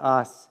applied to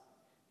us,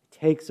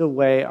 takes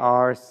away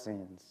our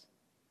sins.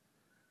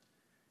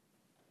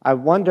 I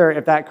wonder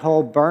if that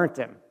coal burnt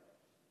him,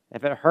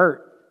 if it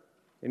hurt.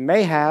 It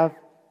may have,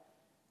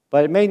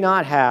 but it may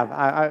not have.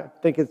 I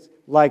think it's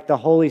like the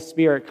Holy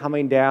Spirit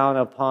coming down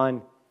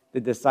upon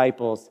the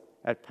disciples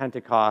at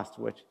Pentecost,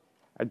 which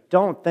I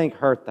don't think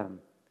hurt them.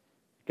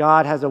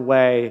 God has a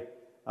way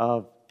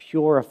of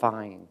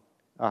purifying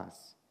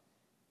us,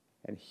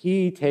 and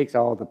he takes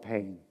all the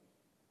pain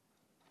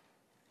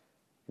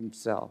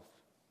himself.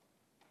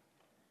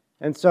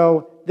 And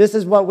so this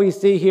is what we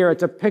see here.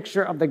 It's a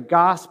picture of the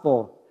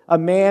gospel. A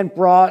man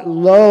brought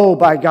low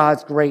by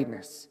God's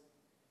greatness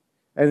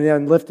and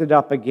then lifted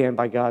up again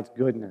by God's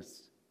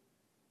goodness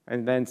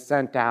and then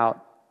sent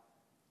out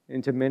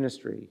into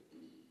ministry.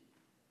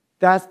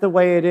 That's the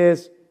way it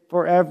is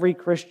for every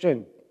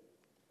Christian.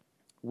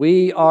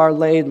 We are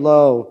laid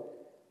low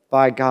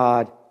by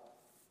God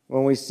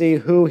when we see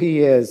who he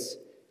is.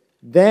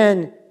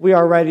 Then we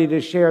are ready to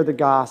share the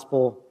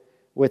gospel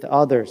with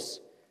others.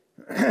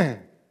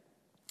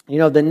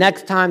 The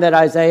next time that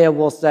Isaiah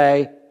will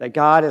say that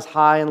God is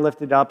high and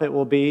lifted up, it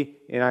will be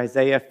in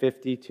Isaiah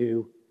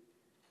 52,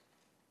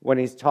 when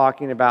he's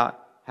talking about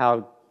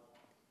how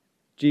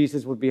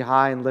Jesus would be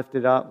high and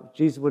lifted up.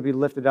 Jesus would be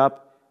lifted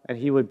up, and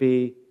he would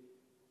be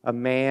a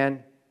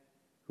man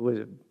who was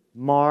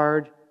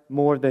marred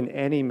more than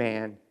any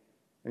man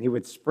and he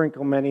would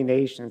sprinkle many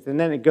nations. And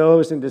then it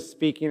goes into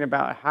speaking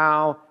about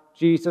how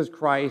Jesus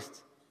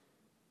Christ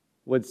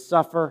would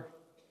suffer,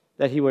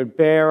 that he would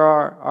bear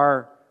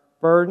our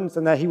burdens,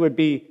 and that he would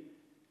be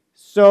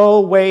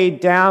so weighed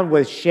down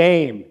with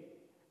shame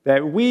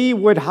that we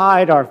would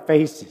hide our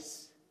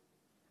faces.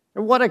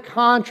 And what a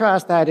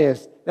contrast that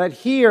is, that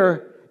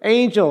here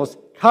angels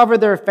cover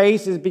their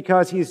faces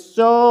because he's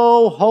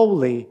so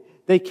holy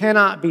they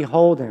cannot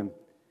behold him.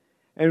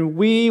 And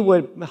we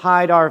would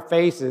hide our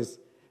faces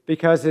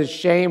because his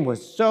shame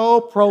was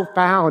so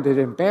profound it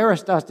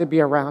embarrassed us to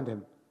be around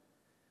him.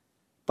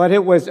 But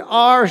it was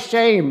our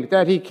shame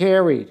that he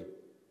carried,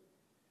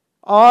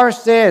 our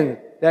sin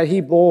that he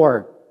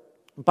bore.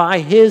 By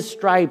his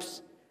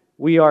stripes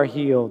we are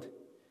healed.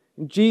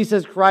 And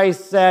Jesus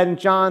Christ said in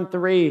John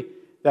 3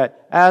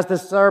 that as the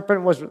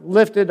serpent was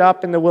lifted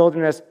up in the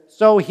wilderness,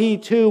 so he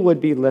too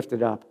would be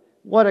lifted up.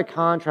 What a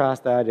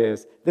contrast that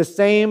is. The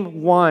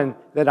same one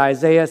that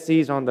Isaiah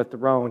sees on the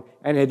throne,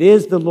 and it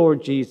is the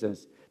Lord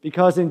Jesus.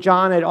 Because in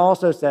John it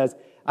also says,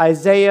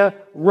 Isaiah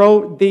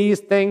wrote these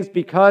things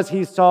because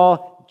he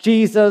saw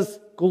Jesus'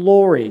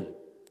 glory.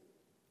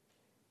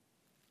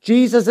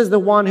 Jesus is the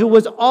one who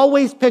was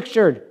always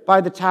pictured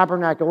by the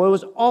tabernacle. It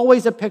was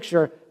always a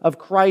picture of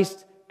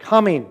Christ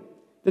coming.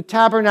 The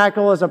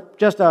tabernacle is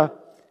just a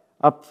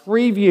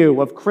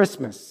preview of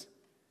Christmas.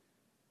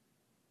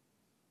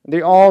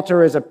 The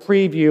altar is a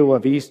preview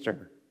of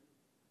Easter.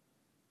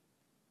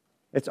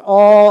 It's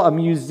all a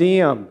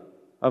museum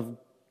of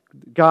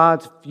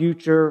God's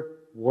future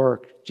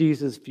work,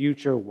 Jesus'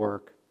 future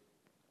work.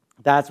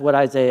 That's what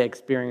Isaiah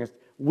experienced.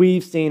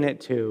 We've seen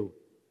it too.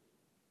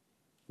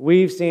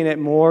 We've seen it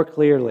more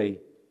clearly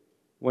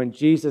when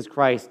Jesus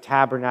Christ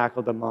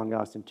tabernacled among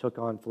us and took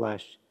on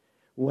flesh,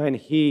 when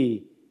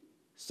he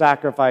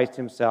sacrificed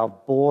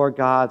himself, bore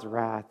God's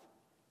wrath,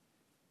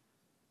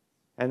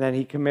 and then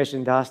he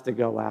commissioned us to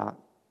go out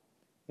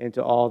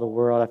into all the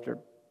world after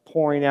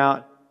pouring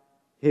out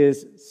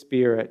his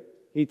Spirit.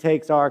 He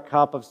takes our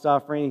cup of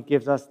suffering, he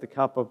gives us the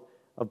cup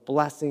of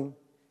blessing.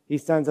 He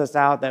sends us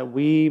out that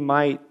we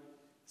might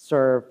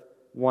serve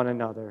one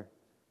another,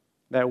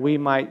 that we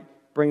might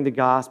bring the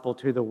gospel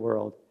to the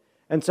world.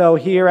 And so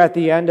here at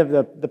the end of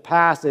the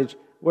passage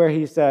where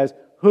he says,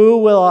 who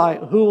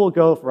will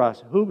go for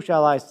us? Whom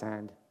shall I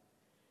send?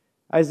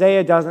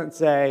 Isaiah doesn't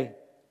say,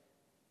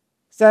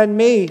 send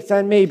me,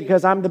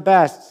 because I'm the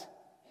best.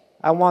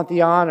 I want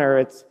the honor.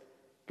 It's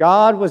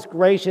God was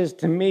gracious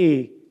to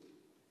me.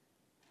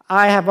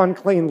 I have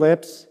unclean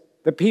lips.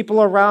 The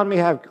people around me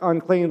have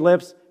unclean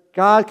lips.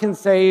 God can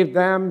save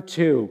them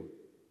too.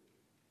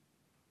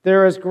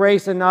 There is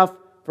grace enough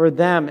for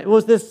them. It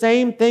was the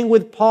same thing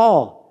with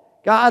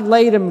Paul. God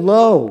laid him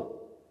low.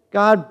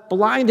 God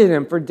blinded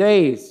him for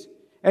days.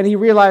 And he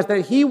realized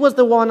that he was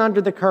the one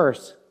under the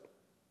curse.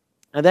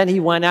 And then he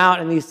went out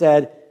and he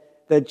said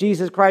that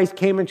Jesus Christ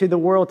came into the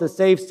world to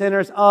save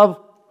sinners,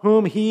 of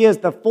whom he is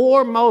the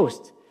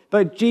foremost.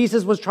 But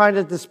Jesus was trying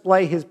to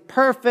display his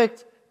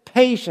perfect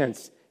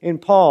patience in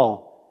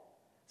Paul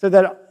so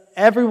that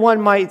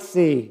everyone might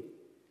see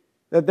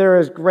that there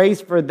is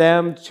grace for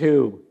them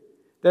too.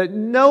 That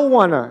no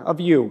one of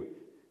you,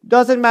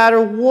 doesn't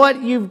matter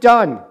what you've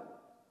done,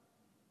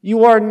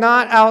 you are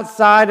not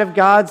outside of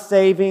God's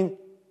saving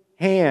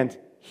hand.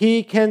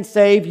 He can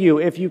save you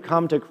if you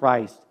come to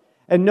Christ.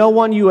 And no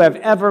one you have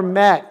ever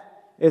met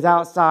is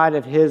outside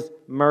of his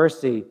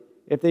mercy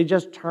if they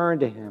just turn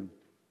to him.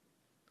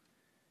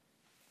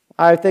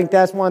 I think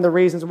that's one of the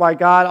reasons why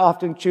God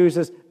often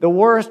chooses the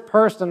worst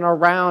person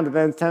around and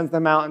then sends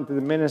them out into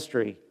the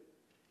ministry.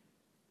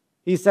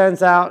 He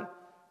sends out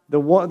the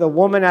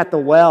woman at the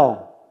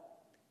well,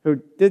 who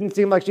didn't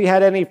seem like she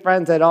had any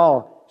friends at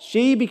all.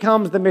 She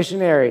becomes the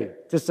missionary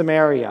to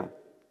Samaria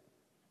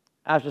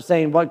after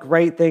saying what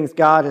great things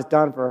God has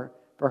done for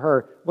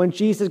her. When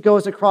Jesus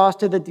goes across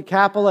to the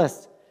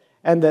Decapolis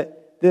and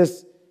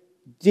this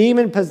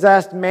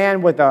demon-possessed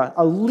man with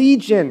a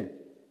legion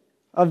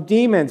of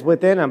demons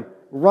within him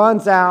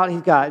runs out.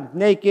 He's got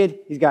naked.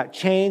 He's got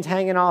chains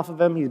hanging off of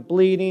him. He's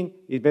bleeding.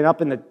 He's been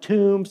up in the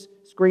tombs,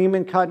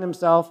 screaming, cutting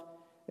himself.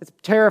 It's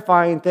a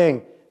terrifying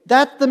thing.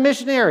 That's the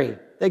missionary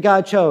that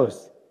God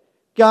chose.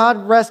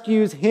 God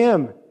rescues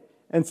him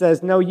and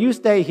says, no, you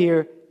stay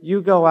here.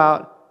 You go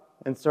out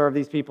and serve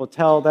these people.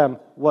 Tell them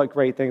what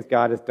great things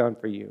God has done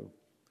for you.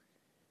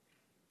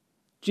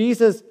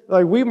 Jesus,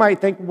 we might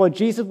think, well,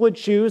 Jesus would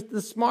choose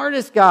the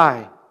smartest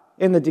guy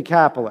in the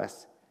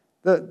Decapolis,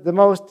 the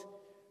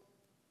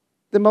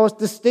most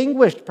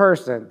distinguished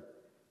person.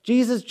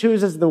 Jesus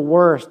chooses the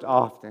worst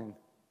often.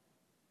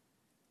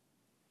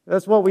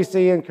 That's what we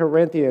see in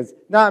Corinthians.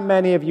 Not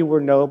many of you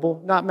were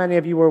noble. Not many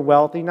of you were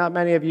wealthy. Not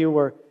many of you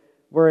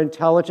were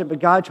intelligent. But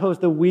God chose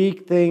the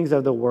weak things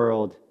of the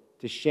world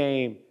to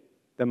shame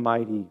the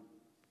mighty.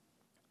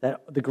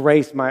 That the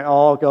grace might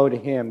all go to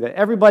him. That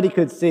everybody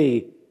could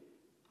see,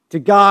 to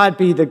God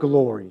be the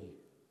glory.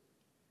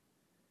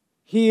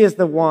 He is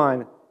the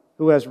one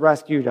who has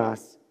rescued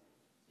us.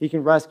 He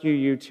can rescue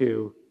you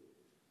too.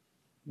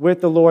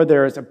 With the Lord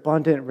there is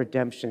abundant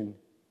redemption.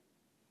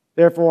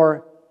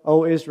 Therefore,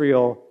 O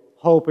Israel,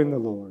 hope in the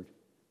Lord.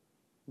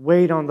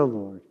 Wait on the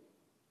Lord.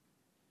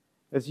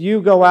 As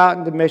you go out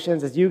into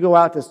missions, as you go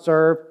out to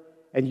serve,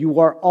 and you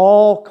are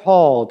all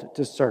called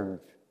to serve,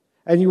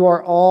 and you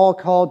are all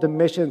called to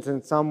missions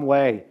in some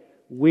way,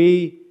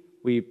 we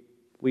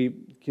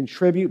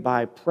contribute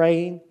by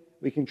praying,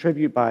 we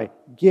contribute by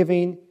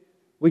giving,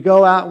 we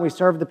go out and we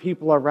serve the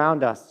people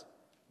around us.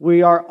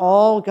 We are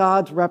all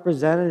God's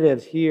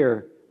representatives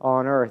here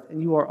on earth,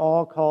 and you are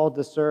all called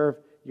to serve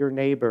your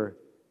neighbor.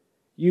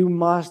 You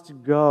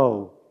must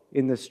go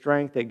in the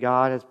strength that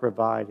God has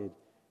provided.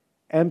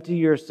 Empty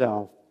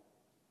yourself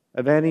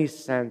of any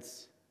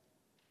sense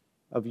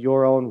of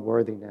your own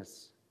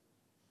worthiness.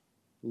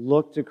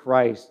 Look to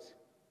Christ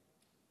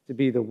to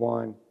be the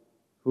one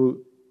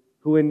who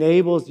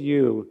enables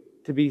you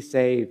to be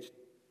saved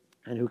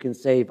and who can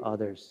save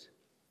others.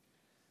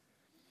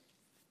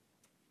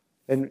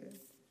 And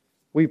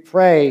we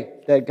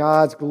pray that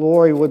God's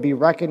glory would be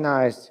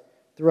recognized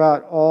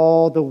throughout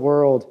all the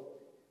world,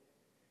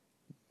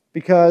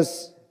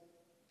 because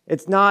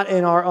it's not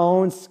in our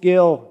own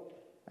skill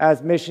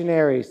as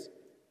missionaries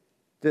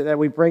that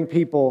we bring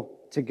people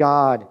to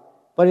God,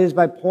 but it is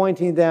by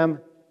pointing them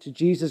to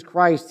Jesus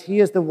Christ. He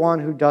is the one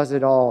who does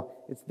it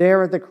all. It's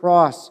there at the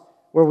cross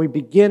where we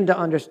begin to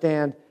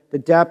understand the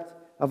depth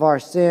of our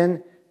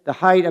sin, the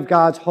height of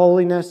God's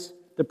holiness,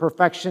 the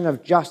perfection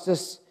of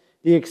justice,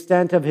 the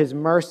extent of His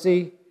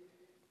mercy,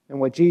 and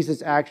what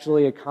Jesus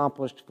actually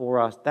accomplished for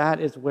us. That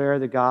is where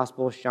the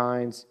gospel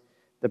shines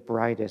the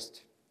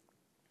brightest.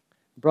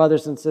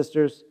 Brothers and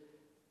sisters,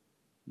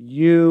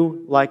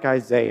 you, like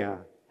Isaiah,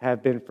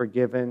 have been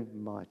forgiven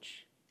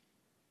much.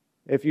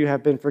 If you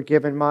have been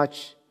forgiven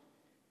much,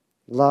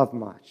 love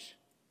much.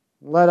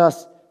 Let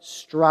us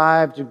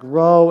strive to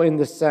grow in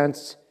the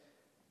sense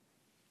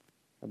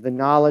of the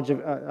knowledge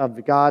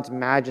of God's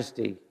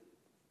majesty,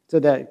 so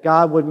that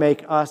God would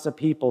make us a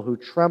people who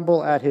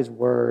tremble at His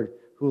word,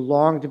 who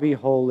long to be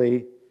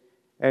holy,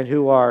 and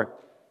who are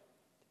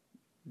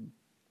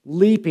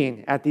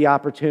leaping at the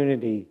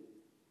opportunity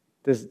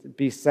to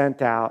be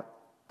sent out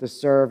to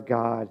serve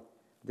God,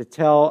 to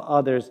tell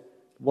others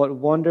what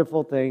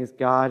wonderful things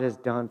God has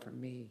done for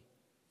me.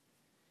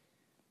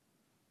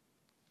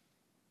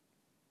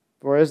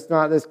 For is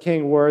not this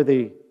king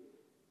worthy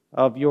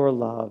of your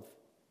love?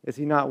 Is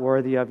he not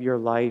worthy of your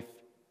life?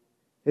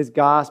 His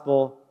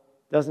gospel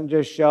doesn't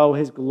just show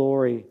his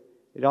glory,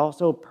 it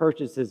also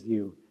purchases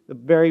you. The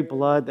very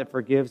blood that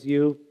forgives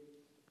you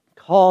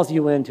calls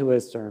you into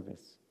his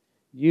service.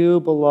 You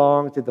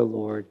belong to the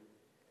Lord.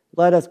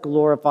 Let us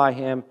glorify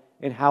him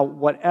in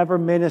whatever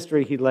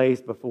ministry he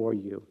lays before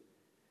you.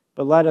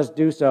 But let us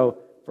do so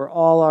for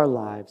all our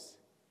lives,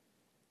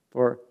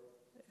 for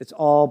it's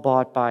all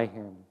bought by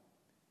him.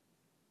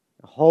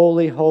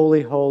 Holy,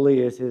 holy,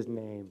 holy is his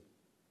name.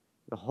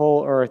 The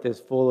whole earth is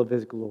full of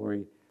his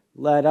glory.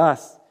 Let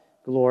us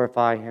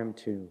glorify him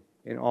too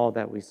in all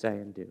that we say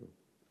and do.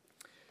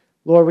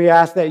 Lord, we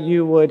ask that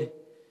you would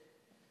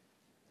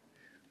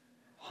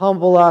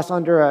humble us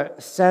under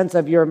a sense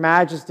of your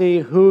majesty,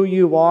 who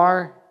you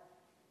are.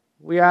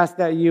 We ask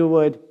that you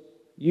would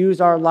use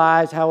our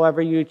lives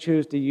however you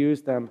choose to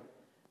use them.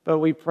 But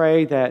we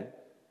pray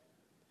that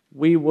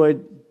we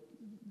would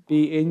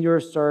be in your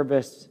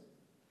service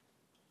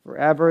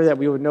forever, that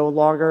we would no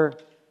longer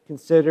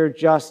consider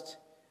just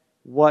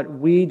what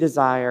we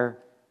desire,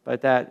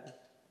 but that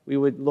we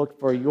would look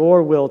for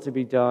your will to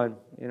be done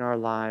in our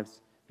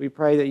lives. We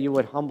pray that you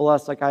would humble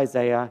us like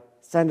Isaiah,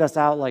 send us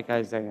out like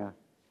Isaiah.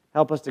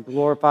 Help us to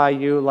glorify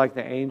you like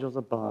the angels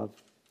above.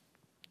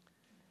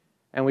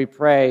 And we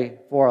pray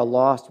for a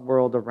lost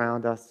world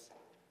around us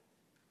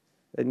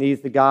that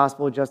needs the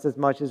gospel just as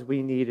much as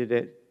we needed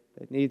it,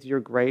 that needs your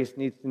grace,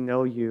 needs to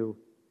know you.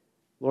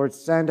 Lord,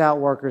 send out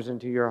workers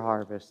into your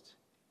harvest,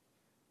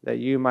 that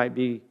you might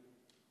be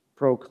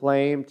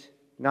proclaimed,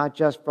 not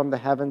just from the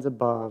heavens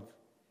above,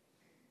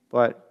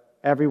 but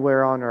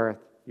everywhere on earth,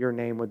 your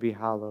name would be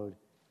hallowed,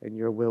 and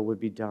your will would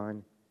be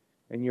done,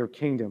 and your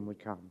kingdom would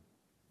come.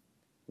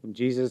 In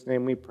Jesus'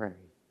 name we pray.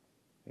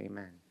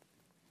 Amen.